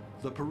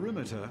 The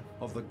perimeter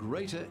of the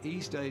greater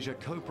East Asia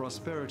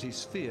co-prosperity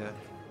sphere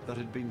that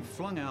had been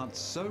flung out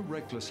so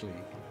recklessly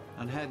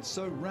and had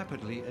so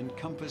rapidly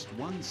encompassed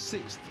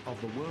 1/6 of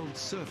the world's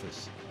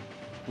surface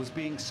was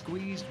being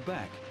squeezed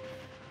back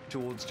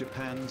towards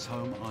Japan's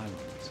home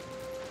islands.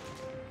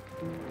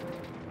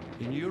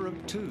 In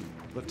Europe too,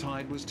 the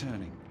tide was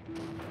turning.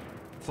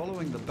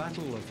 Following the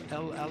Battle of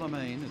El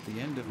Alamein at the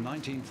end of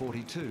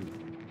 1942,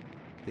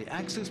 the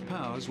Axis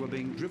powers were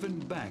being driven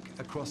back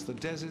across the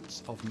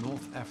deserts of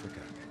North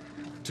Africa.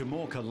 To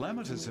more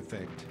calamitous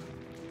effect,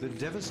 the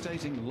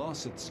devastating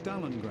loss at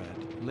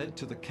Stalingrad led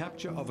to the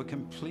capture of a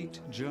complete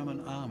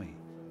German army.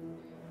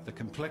 The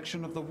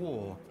complexion of the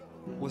war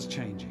was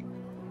changing.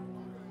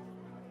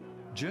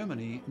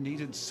 Germany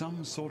needed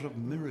some sort of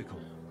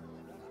miracle.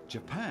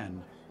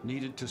 Japan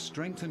needed to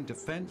strengthen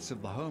defense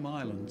of the home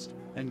islands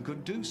and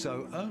could do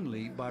so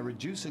only by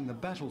reducing the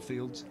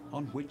battlefields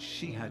on which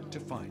she had to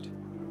fight.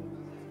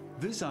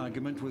 This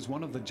argument was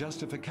one of the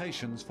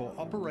justifications for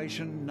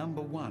Operation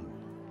Number 1,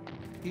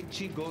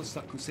 Ichigo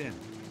Sakusen,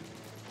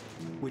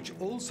 which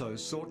also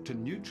sought to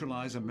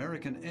neutralize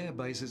American air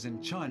bases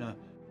in China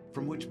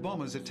from which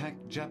bombers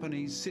attacked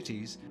Japanese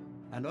cities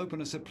and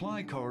open a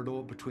supply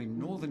corridor between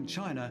northern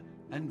China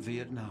and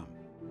Vietnam.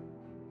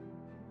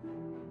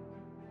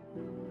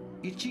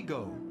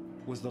 Ichigo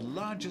was the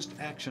largest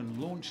action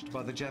launched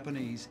by the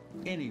Japanese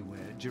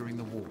anywhere during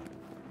the war.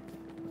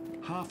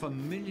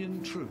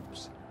 500,000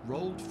 troops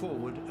rolled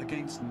forward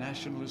against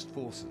nationalist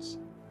forces.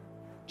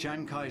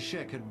 Chiang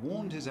Kai-shek had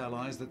warned his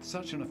allies that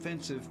such an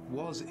offensive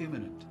was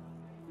imminent.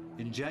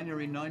 In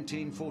January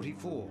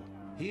 1944,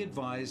 he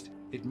advised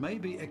it may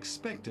be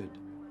expected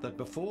that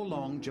before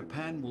long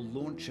Japan will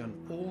launch an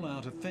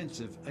all-out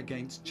offensive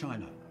against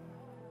China.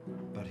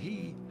 But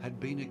he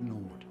had been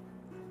ignored.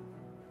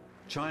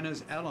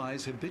 China's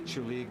allies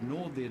habitually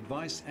ignored the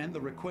advice and the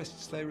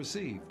requests they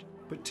received,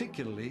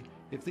 particularly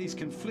if these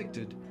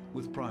conflicted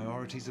with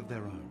priorities of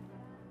their own.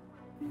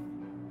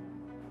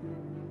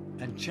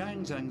 And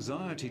Chiang's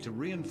anxiety to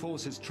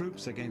reinforce his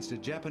troops against a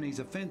Japanese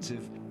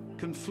offensive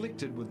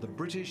conflicted with the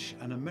British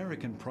and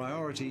American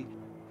priority,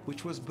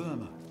 which was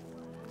Burma.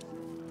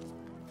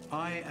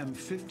 "I am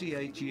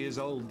 58 years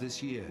old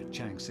this year,"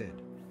 Chiang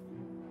said.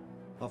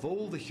 "Of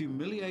all the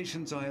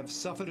humiliations I have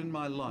suffered in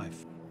my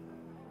life,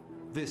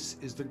 this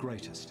is the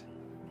greatest."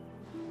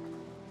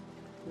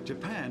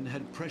 Japan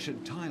had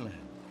pressured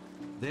Thailand,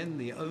 then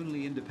the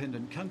only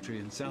independent country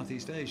in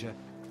Southeast Asia,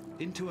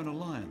 into an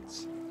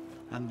alliance,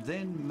 and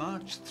then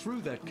marched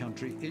through that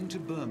country into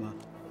Burma,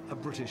 a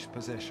British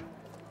possession.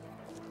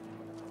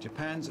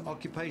 Japan's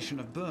occupation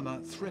of Burma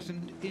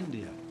threatened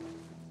India,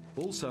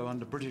 also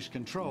under British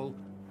control,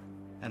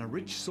 and a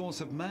rich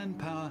source of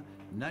manpower,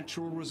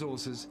 natural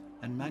resources,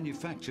 and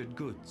manufactured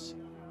goods.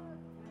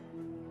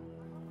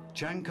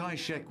 Chiang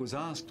Kai-shek was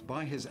asked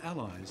by his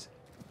allies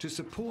to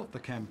support the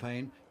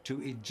campaign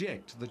to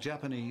eject the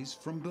Japanese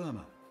from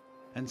Burma,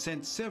 and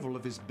sent several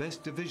of his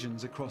best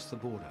divisions across the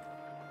border.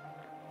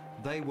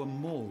 They were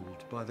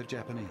mauled by the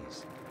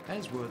Japanese,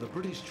 as were the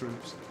British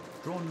troops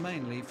drawn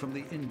mainly from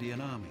the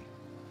Indian Army.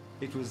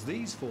 It was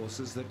these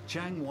forces that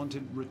Chiang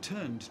wanted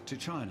returned to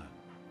China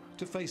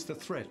to face the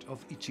threat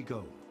of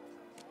Ichigo.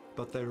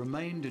 But they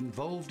remained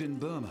involved in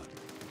Burma,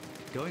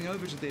 going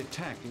over to the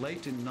attack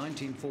late in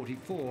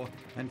 1944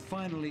 and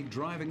finally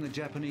driving the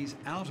Japanese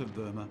out of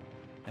Burma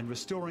and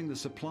restoring the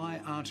supply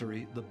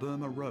artery, the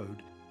Burma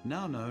Road,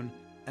 now known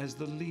as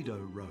the Lido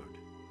Road.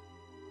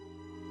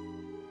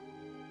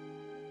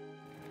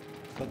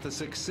 But the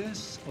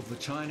success of the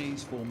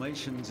Chinese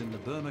formations in the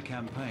Burma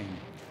campaign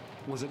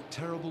was at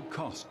terrible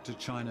cost to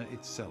China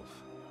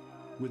itself.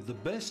 With the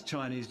best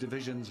Chinese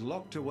divisions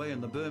locked away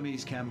in the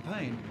Burmese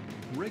campaign,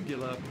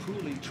 regular,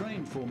 poorly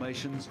trained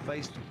formations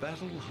faced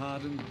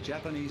battle-hardened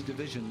Japanese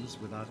divisions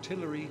with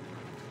artillery,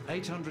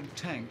 800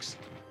 tanks,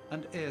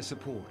 and air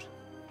support.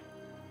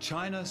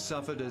 China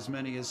suffered as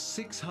many as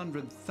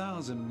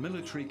 600,000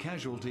 military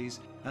casualties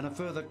and a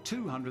further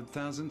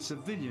 200,000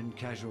 civilian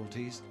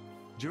casualties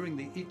during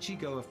the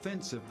Ichigo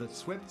offensive that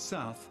swept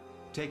south,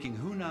 taking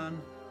Hunan,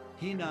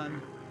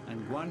 Henan,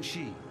 and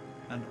Guangxi,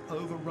 and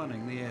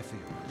overrunning the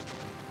airfield.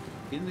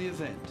 In the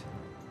event,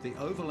 the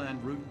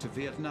overland route to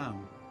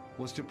Vietnam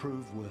was to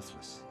prove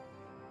worthless.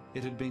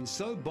 It had been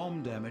so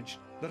bomb damaged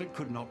that it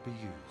could not be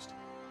used.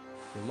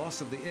 The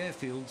loss of the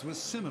airfields was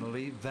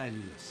similarly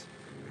valueless.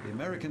 The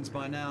Americans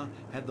by now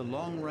had the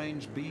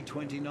long-range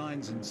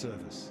B-29s in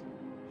service,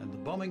 and the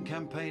bombing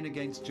campaign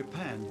against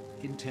Japan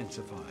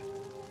intensified.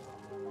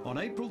 On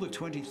April the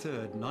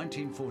 23rd,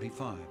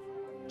 1945,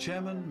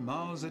 Chairman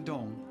Mao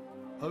Zedong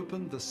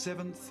opened the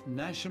 7th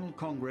National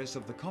Congress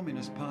of the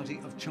Communist Party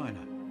of China.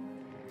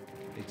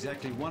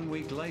 Exactly 1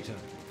 week later,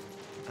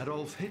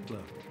 Adolf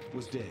Hitler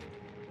was dead.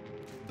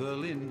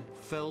 Berlin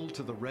fell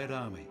to the Red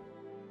Army.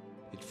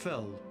 It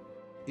fell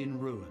in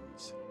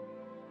ruins.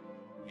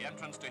 the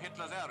entrance to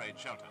Hitler's air raid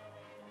shelter.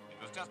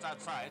 It was just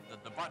outside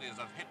that the bodies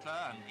of Hitler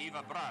and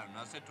Eva Braun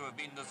are said to have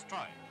been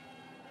destroyed.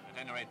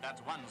 At any rate,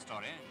 that's one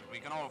story, but we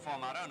can all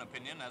form our own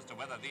opinion as to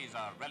whether these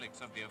are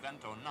relics of the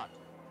event or not.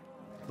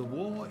 The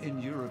war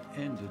in Europe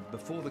ended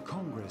before the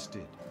Congress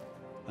did,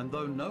 and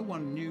though no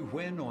one knew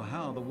when or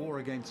how the war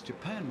against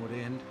Japan would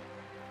end,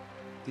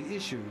 the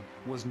issue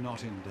was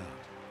not in doubt.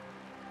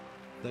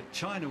 That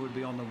China would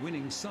be on the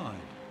winning side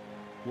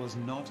was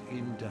not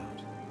in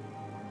doubt.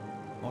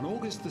 On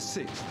August the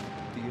 6th,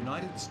 the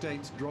United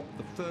States dropped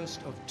the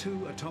first of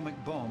 2 atomic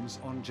bombs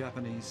on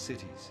Japanese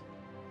cities.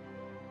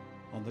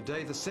 On the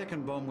day the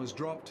second bomb was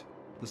dropped,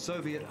 the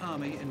Soviet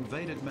army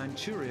invaded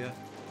Manchuria,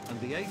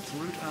 and the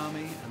 8th Route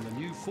Army and the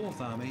new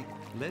 4th Army,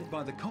 led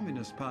by the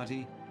Communist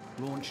Party,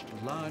 launched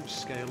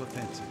large-scale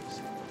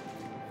offensives.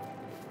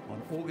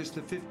 On August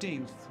the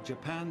 15th,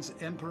 Japan's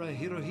Emperor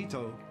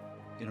Hirohito,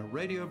 in a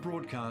radio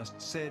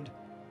broadcast, said,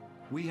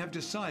 "We have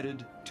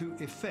decided to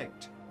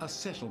effect a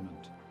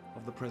settlement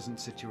of the present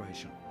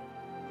situation."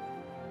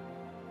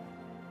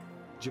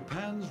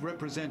 Japan's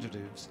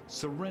representatives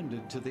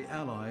surrendered to the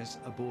Allies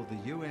aboard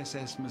the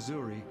USS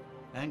Missouri,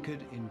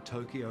 anchored in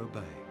Tokyo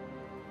Bay.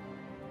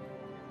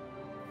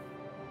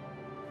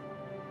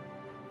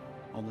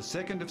 On the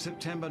 2nd of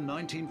September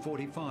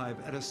 1945,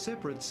 at a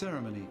separate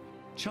ceremony,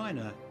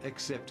 China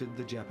accepted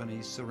the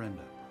Japanese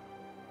surrender.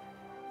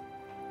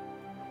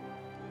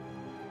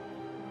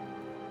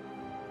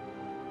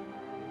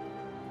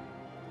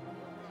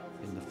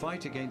 In the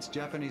fight against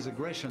Japanese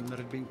aggression that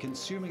had been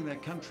consuming their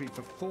country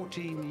for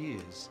 14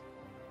 years,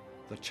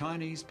 the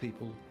Chinese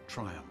people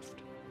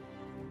triumphed.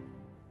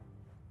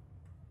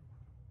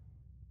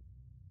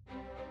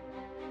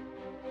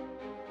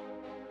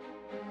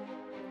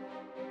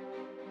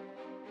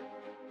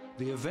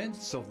 The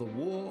events of the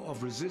War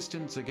of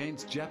Resistance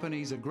against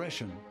Japanese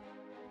aggression,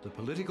 the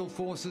political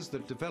forces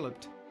that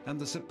developed, and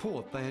the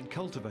support they had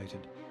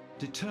cultivated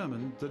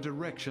determined the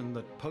direction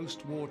that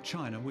post-war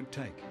China would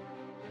take.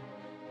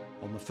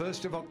 On the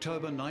 1st of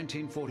October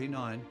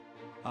 1949,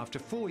 after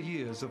 4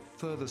 years of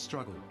further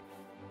struggle,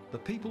 the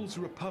People's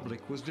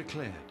Republic was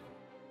declared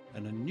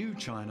and a new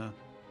China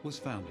was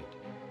founded.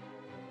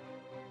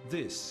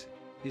 This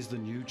is the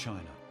new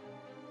China,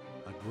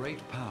 a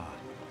great power,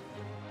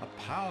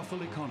 a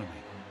powerful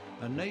economy,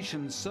 a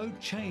nation so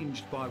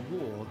changed by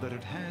war that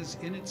it has,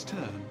 in its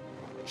turn,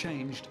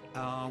 changed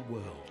our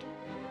world.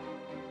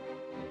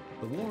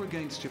 The war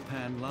against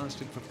Japan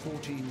lasted for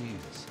 14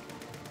 years.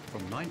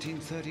 From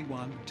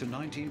 1931 to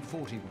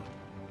 1941,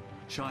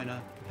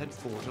 China had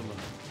fought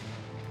alone.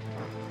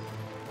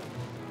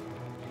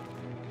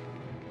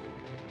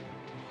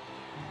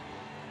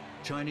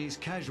 Chinese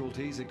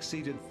casualties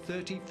exceeded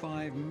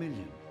 35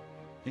 million,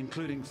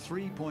 including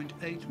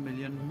 3.8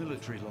 million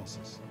military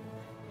losses.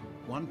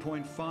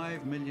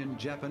 1.5 million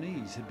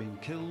Japanese had been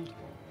killed,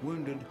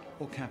 wounded,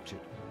 or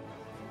captured.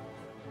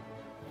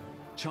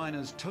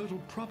 China's total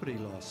property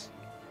loss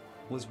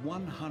was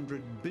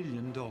 $100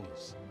 billion.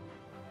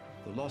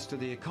 The loss to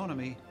the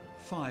economy,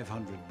 $500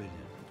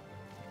 billion.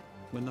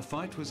 When the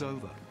fight was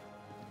over,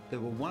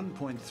 there were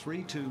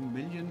 1.32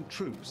 million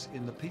troops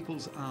in the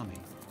People's Army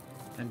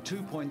and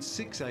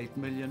 2.68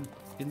 million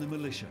in the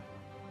militia.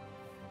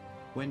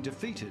 When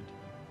defeated,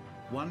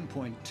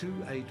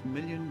 1.28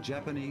 million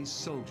Japanese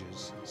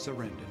soldiers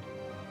surrendered.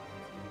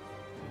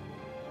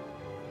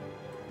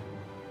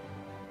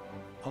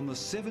 On the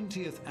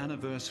 70th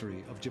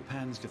anniversary of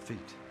Japan's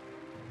defeat,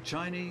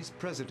 Chinese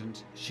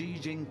President Xi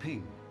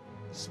Jinping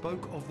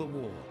spoke of the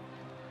war.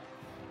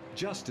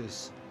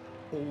 "Justice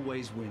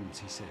always wins,"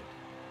 he said.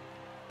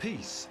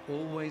 "Peace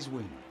always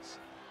wins.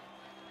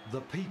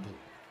 The people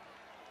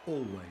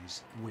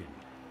always win."